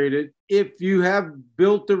frustrated. If you have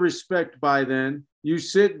built the respect by then, you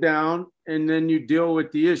sit down and then you deal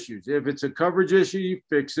with the issues. If it's a coverage issue, you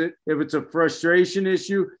fix it. If it's a frustration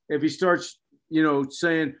issue, if he starts,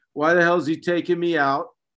 saying, why the hell is he taking me out?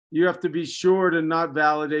 You have to be sure to not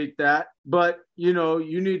validate that. But, you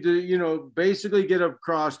need to, basically get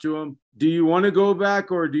across to him. Do you want to go back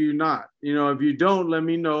or do you not? If you don't, let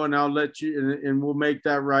me know and I'll let you, and we'll make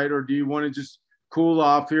that right. Or do you want to just cool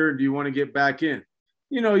off here? And do you want to get back in?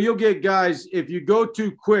 You'll get guys, if you go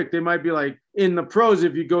too quick, they might be like in the pros,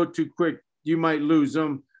 if you go too quick, you might lose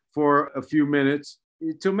them for a few minutes.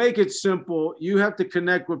 To make it simple, you have to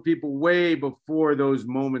connect with people way before those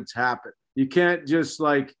moments happen. You can't just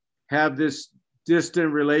have this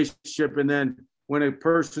distant relationship and then when a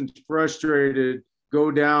person's frustrated, go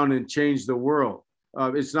down and change the world.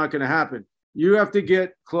 It's not going to happen. You have to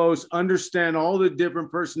get close, understand all the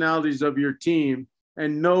different personalities of your team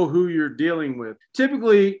and know who you're dealing with.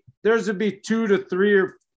 Typically, there's to be 2 to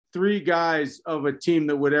 3 guys of a team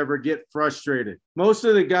that would ever get frustrated. Most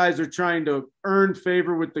of the guys are trying to earn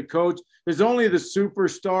favor with the coach. There's only the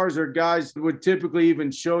superstars or guys that would typically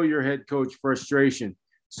even show your head coach frustration.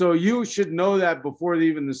 So you should know that before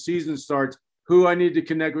even the season starts, who I need to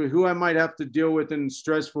connect with, who I might have to deal with in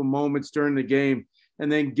stressful moments during the game, and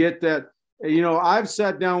then get that. I've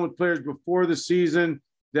sat down with players before the season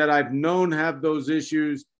that I've known have those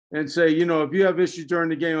issues and say, if you have issues during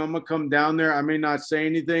the game, I'm going to come down there. I may not say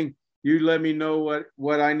anything. You let me know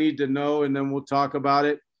what I need to know, and then we'll talk about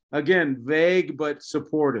it. Again, vague but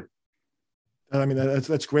supportive. I mean,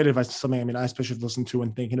 that's great advice. Something, I especially listen to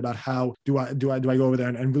and thinking about how do I go over there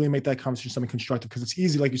and really make that conversation something constructive, because it's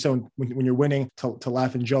easy, like you said, when you're winning to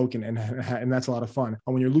laugh and joke and that's a lot of fun.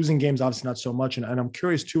 And when you're losing games, obviously not so much. And I'm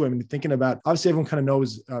curious too. Thinking about, obviously everyone kind of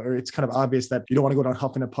knows, or it's kind of obvious that you don't want to go down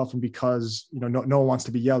huffing and puffing because no one wants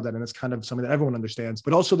to be yelled at, and it's kind of something that everyone understands.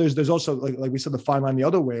 But also there's also like we said, the fine line the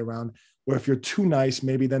other way around, where if you're too nice,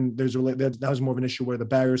 maybe then that was more of an issue where the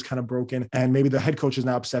barrier is kind of broken, and maybe the head coach is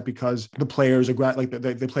now upset because the players are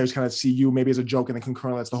the players kind of see you maybe as a joke and then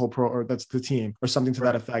concurrently that's the whole pro or that's the team or something to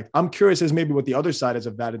that effect. I'm curious as maybe what the other side is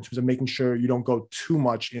of that in terms of making sure you don't go too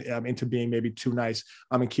much into being maybe too nice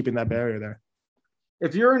and keeping that barrier there.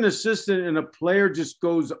 If you're an assistant and a player just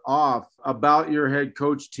goes off about your head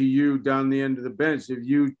coach to you down the end of the bench, if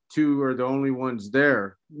you two are the only ones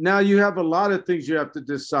there, now you have a lot of things you have to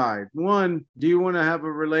decide. One, do you want to have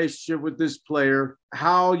a relationship with this player?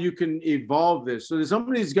 How you can evolve this? So some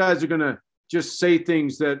of these guys are going to just say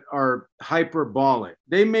things that are hyperbolic.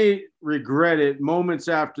 They may regret it moments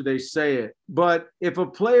after they say it. But if a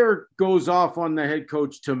player goes off on the head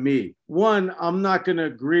coach to me, one, I'm not going to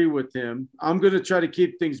agree with him. I'm going to try to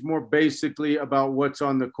keep things more basically about what's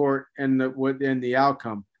on the court and the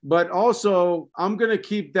outcome. But also, I'm going to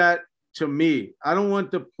keep that to me. I don't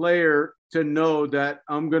want the player to know that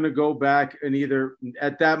I'm going to go back and either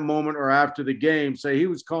at that moment or after the game say he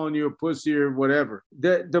was calling you a pussy or whatever.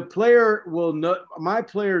 The player will know. My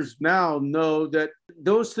players now know that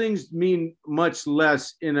those things mean much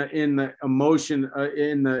less in the emotion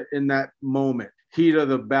in that moment, heat of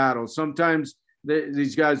the battle. Sometimes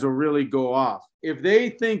these guys will really go off. If they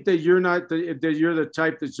think that you're not that you're the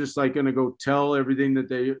type that's just like going to go tell everything that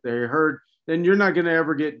they heard, then you're not going to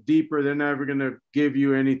ever get deeper. They're never going to give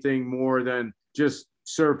you anything more than just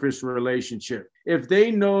surface relationship. If they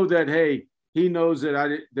know that, hey, he knows that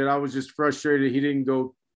I was just frustrated, he didn't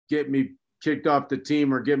go get me kicked off the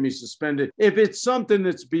team or get me suspended. If it's something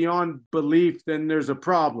that's beyond belief, then there's a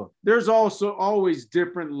problem. There's also always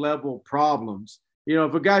different level problems. You know,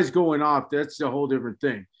 if a guy's going off, that's a whole different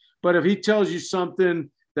thing. But if he tells you something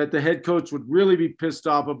that the head coach would really be pissed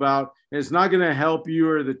off about, and it's not going to help you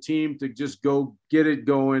or the team to just go get it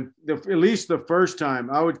going, at least the first time,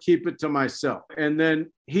 I would keep it to myself. And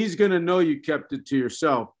then he's going to know you kept it to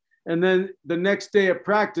yourself. And then the next day of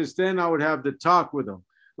practice, then I would have the talk with him.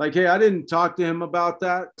 Like, hey, I didn't talk to him about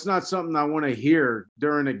that. It's not something I want to hear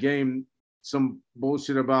during a game, some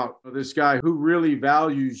bullshit about this guy who really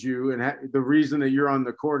values you. And the reason that you're on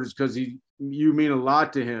the court is because you mean a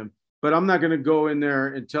lot to him. But I'm not going to go in there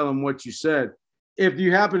and tell him what you said. If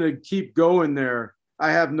you happen to keep going there,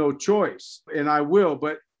 I have no choice, and I will.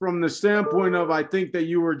 But from the standpoint of, I think that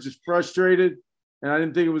you were just frustrated, and I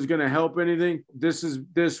didn't think it was going to help anything.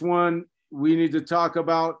 This one we need to talk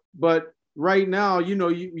about. But right now, you know,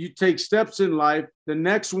 you take steps in life. The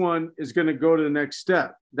next one is going to go to the next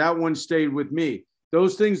step. That one stayed with me.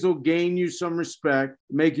 Those things will gain you some respect,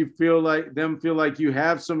 make you feel like you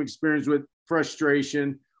have some experience with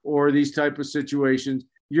frustration or these type of situations.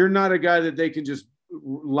 You're not a guy that they can just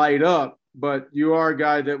light up, but you are a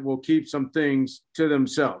guy that will keep some things to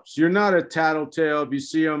themselves. You're not a tattletale. If you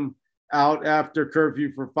see them out after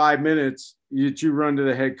curfew for 5 minutes, you run to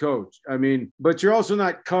the head coach. I mean, but you're also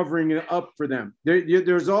not covering it up for them.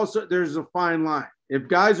 There's a fine line. If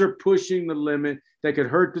guys are pushing the limit that could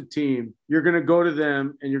hurt the team, you're going to go to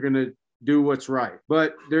them and you're going to do what's right.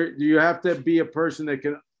 But you have to be a person that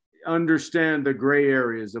can understand the gray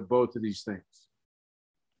areas of both of these things.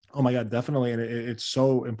 Oh my God, definitely. And it's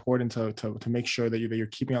so important to make sure that you're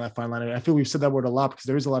keeping on that fine line. And I feel we've said that word a lot because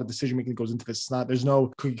there is a lot of decision making that goes into this. There's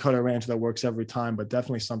no cookie cutter answer that works every time, but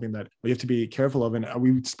definitely something that we have to be careful of. And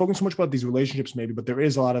we've spoken so much about these relationships maybe, but there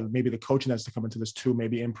is a lot of maybe the coaching that's to come into this too,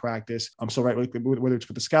 maybe in practice. So right, whether it's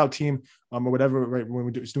with the scout team or whatever, right, when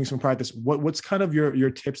we're doing some practice, what's kind of your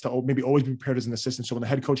tips to maybe always be prepared as an assistant? So when the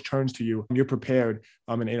head coach turns to you, you're prepared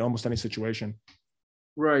in almost any situation.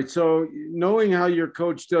 Right. So knowing how your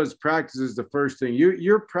coach does practice is the first thing.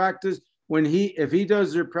 Your practice, if he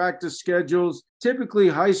does your practice schedules, typically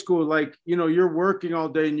high school, like, you know, you're working all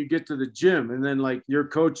day and you get to the gym and then like your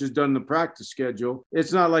coach has done the practice schedule.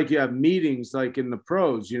 It's not like you have meetings like in the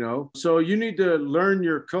pros, you know. So you need to learn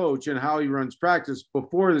your coach and how he runs practice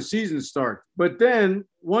before the season starts. But then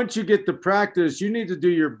once you get to practice, you need to do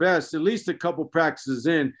your best, at least a couple practices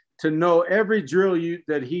in, to know every drill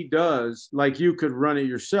that he does, like you could run it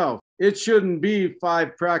yourself. It shouldn't be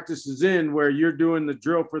 5 practices in where you're doing the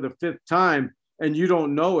drill for the 5th time and you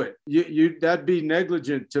don't know it. That'd be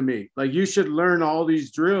negligent to me. Like, you should learn all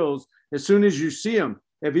these drills as soon as you see them.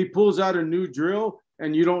 If he pulls out a new drill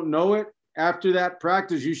and you don't know it, after that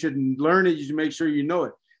practice, you should learn it. You should make sure you know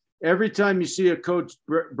it. Every time you see a coach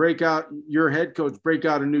your head coach break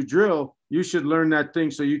out a new drill, you should learn that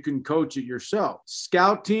thing so you can coach it yourself.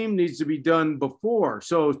 Scout team needs to be done before.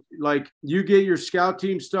 So like, you get your scout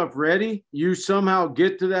team stuff ready, you somehow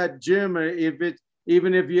get to that gym.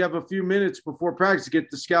 Even if you have a few minutes before practice,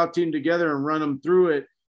 get the scout team together and run them through it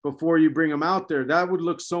before you bring them out there. That would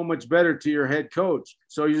look so much better to your head coach.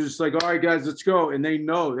 So you're just like, all right, guys, let's go. And they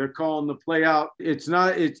know they're calling the play out.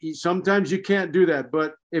 Sometimes you can't do that,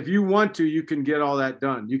 but if you want to, you can get all that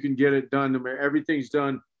done. You can get it done. Everything's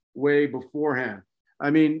done way beforehand. I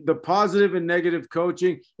mean, the positive and negative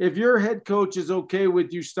coaching, if your head coach is okay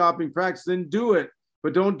with you stopping practice, then do it,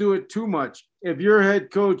 but don't do it too much. If your head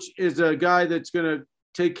coach is a guy that's going to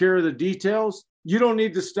take care of the details, you don't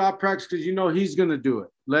need to stop practice because you know he's going to do it.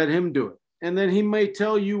 Let him do it. And then he may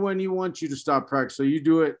tell you when he wants you to stop practice. So you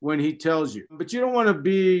do it when he tells you. But you don't want to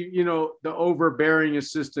be, you know, the overbearing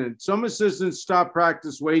assistant. Some assistants stop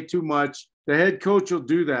practice way too much. The head coach will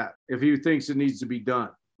do that if he thinks it needs to be done.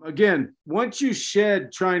 Again, once you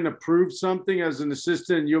shed trying to prove something as an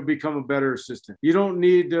assistant, you'll become a better assistant. You don't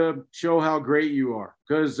need to show how great you are,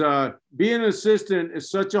 because being an assistant is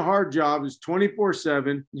such a hard job. It's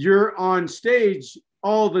 24/7. You're on stage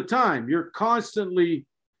all the time. You're constantly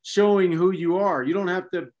showing who you are. You don't have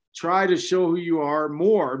to try to show who you are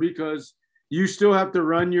more, because you still have to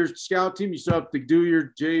run your scout team. You still have to do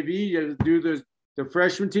your JV. You have to do the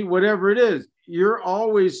freshman team, whatever it is. You're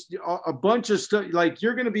always a bunch of stuff. Like,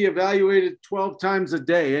 you're going to be evaluated 12 times a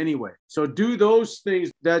day anyway. So do those things.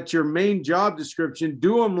 That's your main job description.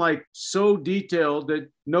 Do them like so detailed that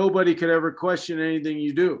nobody could ever question anything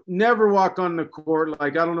you do. Never walk on the court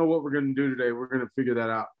like, I don't know what we're going to do today. We're going to figure that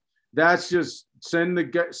out. That's just send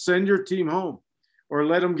your team home, or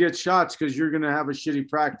let them get shots because you're going to have a shitty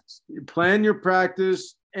practice. You plan your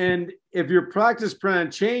practice. And if your practice plan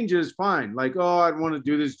changes, fine. Like, oh, I want to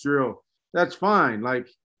do this drill. that's fine. Like,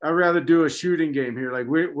 I'd rather do a shooting game here. Like,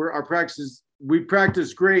 we're our practices, we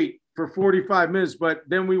practice great for 45 minutes, but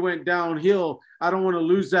then we went downhill. I don't want to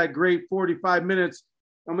lose that great 45 minutes.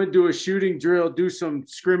 I'm going to do a shooting drill, do some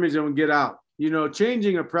scrimmage, and get out. You know,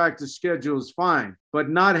 changing a practice schedule is fine, but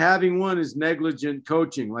not having one is negligent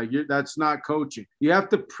coaching. Like, that's not coaching. You have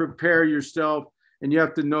to prepare yourself, and you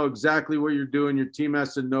have to know exactly what you're doing. Your team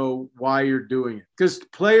has to know why you're doing it, because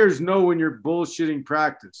players know when you're bullshitting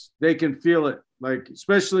practice. They can feel it, like,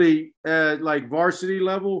 especially at like varsity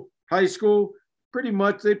level, high school, pretty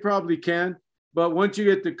much they probably can. But once you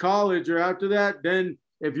get to college or after that, then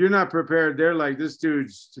if you're not prepared, they're like, this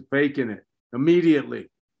dude's faking it immediately.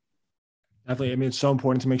 Definitely. I mean, it's so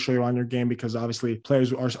important to make sure you're on your game, because obviously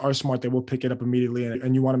players are smart. They will pick it up immediately.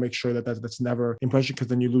 And you want to make sure that's never impression, because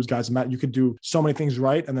then you lose guys. Matt, you could do so many things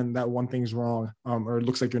right, and then that one thing's wrong, or it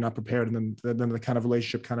looks like you're not prepared. And then the kind of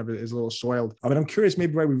relationship kind of is a little soiled. But I'm curious,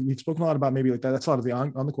 maybe, right, we've spoken a lot about maybe like that. That's a lot of the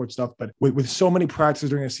on the court stuff. But with so many practices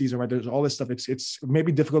during a season, right, there's all this stuff. It's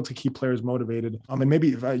maybe difficult to keep players motivated. And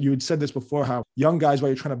maybe you had said this before, how young guys, while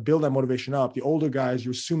you're trying to build that motivation up, the older guys, you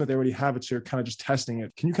assume that they already have it. So you're kind of just testing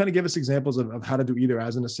it. Can you kind of give us examples of how to do either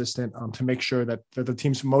as an assistant to make sure that the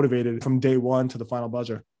team's motivated from day one to the final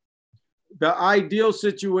buzzer? The ideal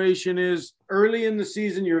situation is early in the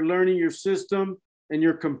season, you're learning your system and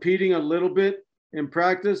you're competing a little bit in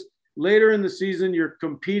practice. Later in the season, you're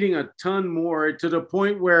competing a ton more, to the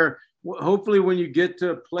point where hopefully when you get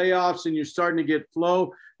to playoffs and you're starting to get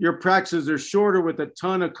flow, your practices are shorter with a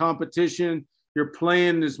ton of competition. You're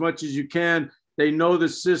playing as much as you can. They know the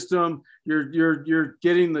system. You're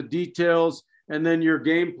getting the details. And then your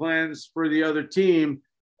game plans for the other team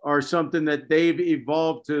are something that they've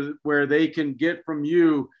evolved to where they can get from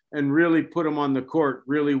you and really put them on the court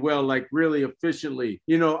really well, like really efficiently.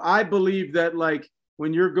 You know, I believe that, like,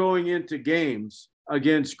 when you're going into games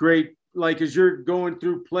against great, like as you're going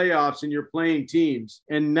through playoffs and you're playing teams,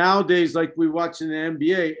 and nowadays, like we watch in the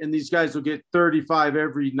NBA, and these guys will get 35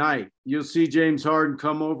 every night. You'll see James Harden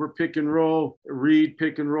come over, pick and roll, Reed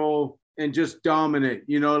pick and roll, and just dominate,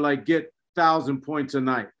 you know, like get 1,000 points a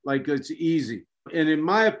night. Like, it's easy. And in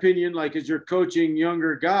my opinion, like as you're coaching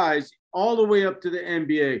younger guys all the way up to the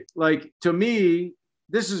NBA, like, to me,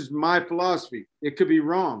 this is my philosophy. It could be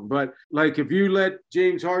wrong, but like if you let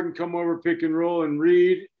James Harden come over, pick and roll, and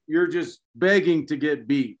Reed, you're just begging to get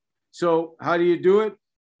beat. So how do you do it?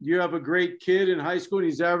 You have a great kid in high school and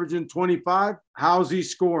he's averaging 25. How's he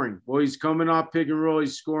scoring? Well, he's coming off pick and roll.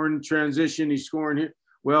 He's scoring transition. He's scoring here.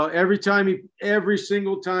 Well, every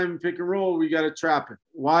single time in pick and roll, we got to trap him.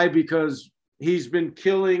 Why? Because he's been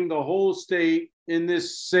killing the whole state in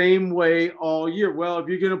this same way all year. Well, if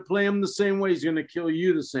you're going to play him the same way, he's going to kill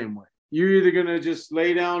you the same way. You're either going to just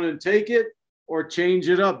lay down and take it, or change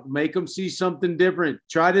it up, make him see something different,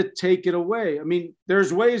 try to take it away. I mean,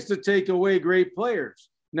 there's ways to take away great players.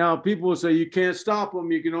 Now, people will say you can't stop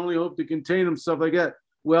them. You can only hope to contain them, stuff like that.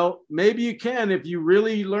 Well, maybe you can if you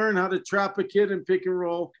really learn how to trap a kid and pick and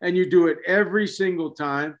roll, and you do it every single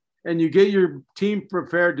time, and you get your team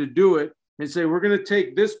prepared to do it and say, we're going to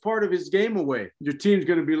take this part of his game away. Your team's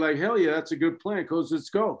going to be like, hell yeah, that's a good plan, Coach. Let's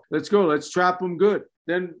go. Let's trap him good.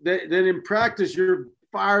 Then in practice, you're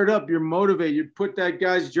fired up, you're motivated. You put that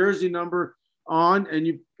guy's jersey number on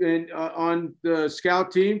on the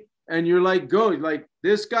scout team, and you're like, go. Like,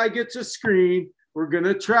 this guy gets a screen. We're going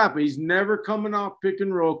to trap him. He's never coming off pick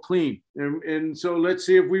and roll clean. And so let's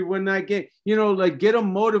see if we win that game. You know, like, get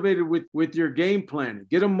them motivated with your game plan.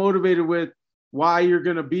 Get them motivated with why you're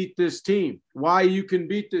going to beat this team, why you can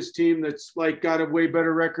beat this team that's like got a way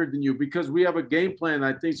better record than you, because we have a game plan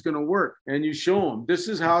I think is going to work. And you show them this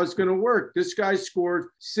is how it's going to work. This guy scored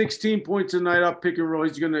 16 points a night off pick and roll.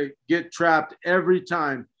 He's going to get trapped every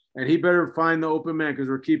time. And he better find the open man, because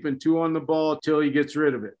we're keeping 2 on the ball till he gets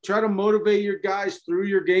rid of it. Try to motivate your guys through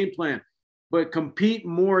your game plan, but compete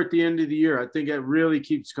more at the end of the year. I think that really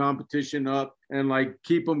keeps competition up, and like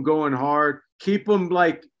keep them going hard. Keep them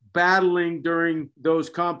like battling during those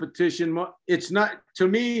competition. It's not, to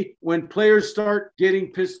me, when players start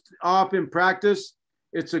getting pissed off in practice,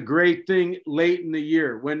 it's a great thing late in the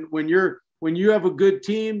year. When you have a good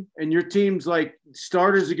team and your team's like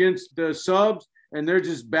starters against the subs, and they're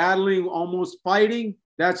just battling, almost fighting,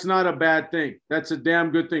 that's not a bad thing. That's a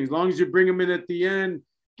damn good thing. As long as you bring them in at the end,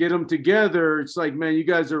 get them together, it's like, man, you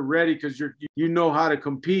guys are ready because you know how to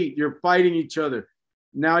compete. You're fighting each other.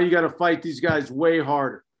 Now you got to fight these guys way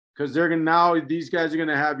harder, because these guys are going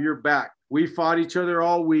to have your back. We fought each other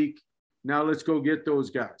all week. Now let's go get those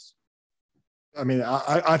guys. I mean,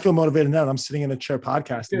 I feel motivated now. I'm sitting in a chair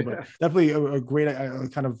podcasting, but definitely a great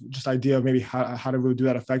kind of just idea of maybe how to really do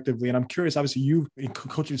that effectively. And I'm curious, obviously you've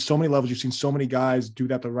coached at so many levels. You've seen so many guys do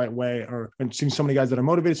that the right way, and seen so many guys that are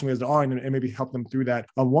motivated, some guys that aren't, and maybe help them through that.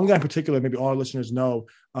 One guy in particular, maybe all our listeners know,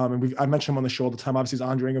 and I mention him on the show all the time. Obviously, is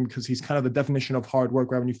Andre Ingram, because he's kind of the definition of hard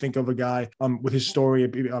work. Right? When you think of a guy with his story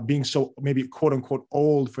of being so maybe quote unquote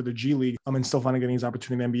old for the G League, and still finally getting his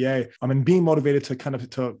opportunity in the NBA, and being motivated to kind of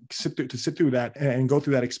to sit through that and go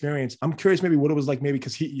through that experience. I'm curious maybe what it was like, maybe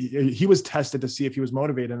because he was tested to see if he was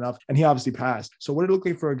motivated enough, and he obviously passed. So what did it look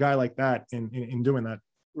like for a guy like that in doing that?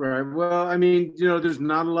 Right. Well, I mean, there's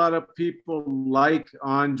not a lot of people like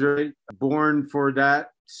Andre born for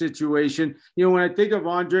that situation. When I think of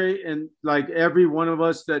Andre, and like every one of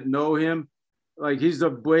us that know him, like he's a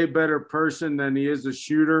way better person than he is a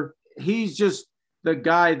shooter. He's just the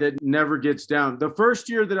guy that never gets down. The first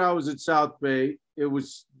year that I was at South Bay, it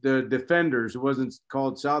was the Defenders. It wasn't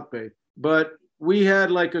called South Bay, but we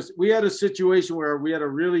had a situation where we had a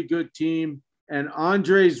really good team, and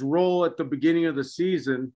Andre's role at the beginning of the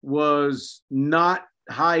season was not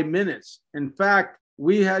high minutes. In fact,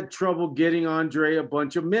 we had trouble getting Andre a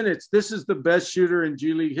bunch of minutes. This is the best shooter in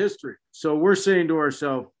G League history. So we're saying to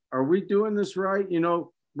ourselves, are we doing this right?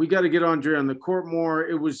 We got to get Andre on the court more.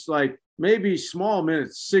 It was like maybe small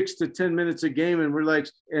minutes, 6 to 10 minutes a game.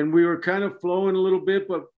 And we were kind of flowing a little bit,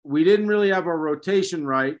 but we didn't really have our rotation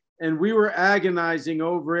right. And we were agonizing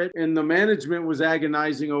over it. And the management was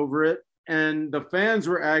agonizing over it. And the fans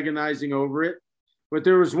were agonizing over it. But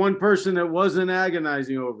there was one person that wasn't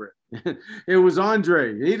agonizing over it. It was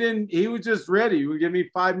Andre. He was just ready. He would give me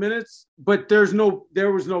 5 minutes, but there was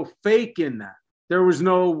no fake in that. There was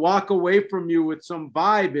no walk away from you with some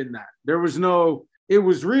vibe in that. It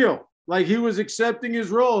was real. Like he was accepting his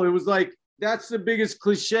role. It was like, that's the biggest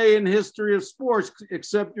cliche in history of sports,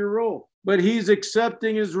 accept your role. But he's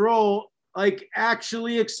accepting his role, like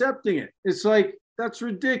actually accepting it. It's like, that's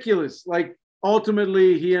ridiculous. Like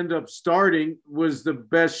ultimately he ended up starting, was the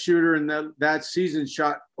best shooter in that season,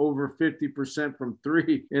 shot over 50% from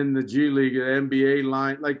three in the G League, NBA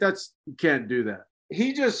line. Like you can't do that.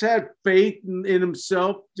 He just had faith in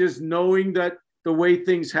himself, just knowing that the way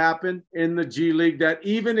things happen in the G League, that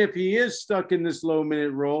even if he is stuck in this low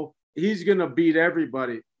minute role, he's going to beat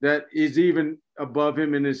everybody that is even above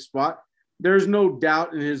him in his spot. There's no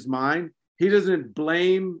doubt in his mind. He doesn't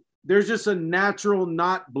blame. There's just a natural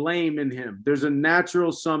not blame in him. There's a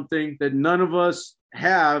natural something that none of us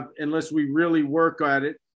have unless we really work at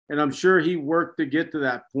it. And I'm sure he worked to get to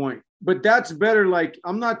that point. But that's better. Like,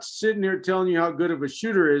 I'm not sitting here telling you how good of a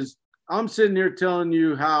shooter is. I'm sitting here telling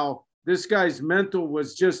you how this guy's mental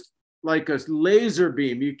was just like a laser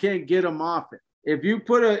beam. You can't get him off it. If you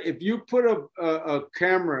put a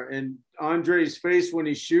camera in Andre's face when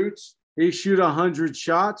he shoot 100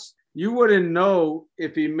 shots, you wouldn't know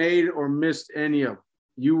if he made or missed any of them.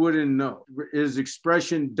 You wouldn't know. His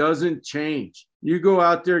expression doesn't change. You go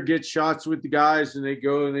out there, get shots with the guys, and they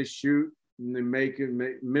go and they shoot, and they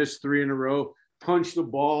miss 3 in a row, punch the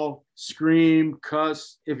ball, scream,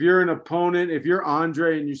 cuss. If you're an opponent, if you're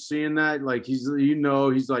Andre and you're seeing that, like he's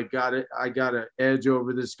like, I got an edge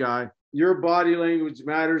over this guy. Your body language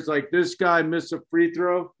matters. Like this guy missed a free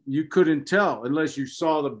throw, you couldn't tell unless you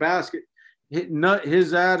saw the basket.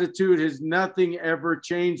 His attitude, nothing ever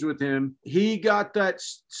changed with him. He got that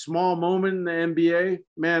small moment in the NBA.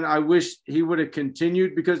 Man, I wish he would have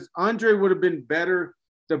continued, because Andre would have been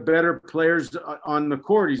the better players on the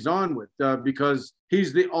court he's on with, because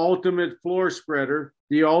he's the ultimate floor spreader,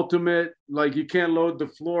 the ultimate, like you can't load the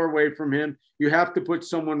floor away from him. You have to put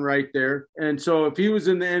someone right there. And so if he was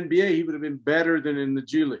in the NBA, he would have been better than in the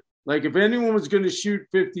G League. Like if anyone was going to shoot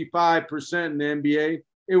 55% in the NBA,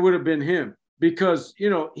 it would have been him. Because,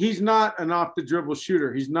 he's not an off the dribble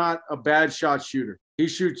shooter. He's not a bad shot shooter. He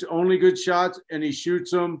shoots only good shots, and he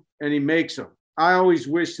shoots them and he makes them. I always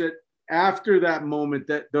wish that after that moment,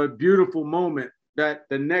 that the beautiful moment, that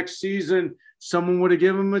the next season someone would have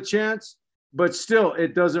given him a chance. But still,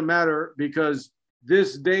 it doesn't matter, because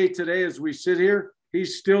this day today, as we sit here,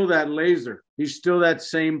 he's still that laser. He's still that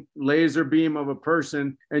same laser beam of a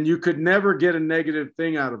person, and you could never get a negative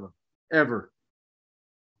thing out of him, ever.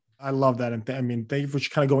 I love that. And thank you for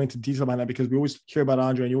kind of going into detail about that, because we always hear about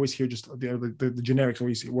Andre and you always hear just the generics,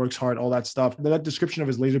 where he works hard, all that stuff. That description of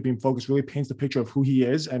his laser beam focus really paints the picture of who he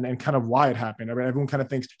is and kind of why it happened. I mean, everyone kind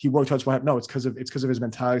of thinks he worked hard, so what happened. No, it's because of his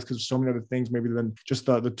mentality. It's because of so many other things, maybe than just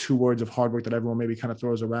the 2 words of hard work that everyone maybe kind of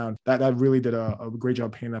throws around. That really did a great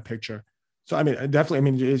job painting that picture. So, I mean, definitely, I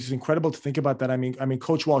mean, it's incredible to think about that. I mean,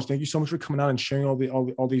 Coach Walsh, thank you so much for coming out and sharing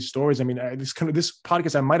all these stories. I mean, this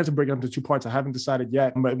podcast, I might have to break it up into 2 parts. I haven't decided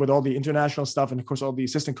yet, but with all the international stuff and of course all the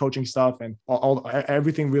assistant coaching stuff and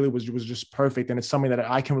everything really was just perfect. And it's something that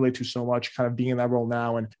I can relate to so much, kind of being in that role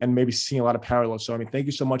now and maybe seeing a lot of parallels. So, I mean, thank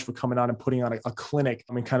you so much for coming on and putting on a clinic.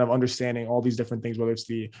 I mean, kind of understanding all these different things, whether it's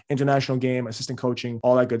the international game, assistant coaching,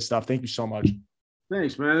 all that good stuff. Thank you so much.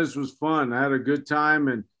 Thanks, man. This was fun. I had a good time,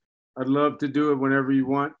 and I'd love to do it whenever you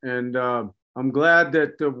want. And I'm glad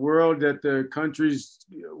that the country's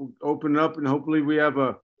open up, and hopefully we have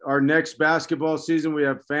our next basketball season. We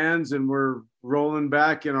have fans, and we're rolling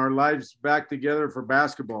back in our lives back together for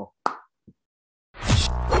basketball.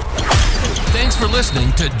 Thanks for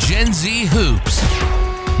listening to Gen Z Hoops.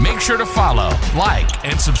 Make sure to follow, like,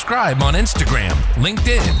 and subscribe on Instagram,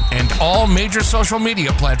 LinkedIn, and all major social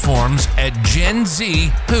media platforms at Gen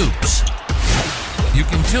Z Hoops. You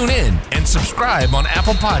can tune in and subscribe on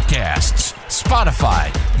Apple Podcasts, Spotify,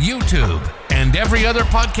 YouTube, and every other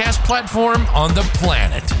podcast platform on the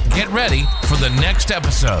planet. Get ready for the next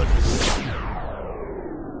episode.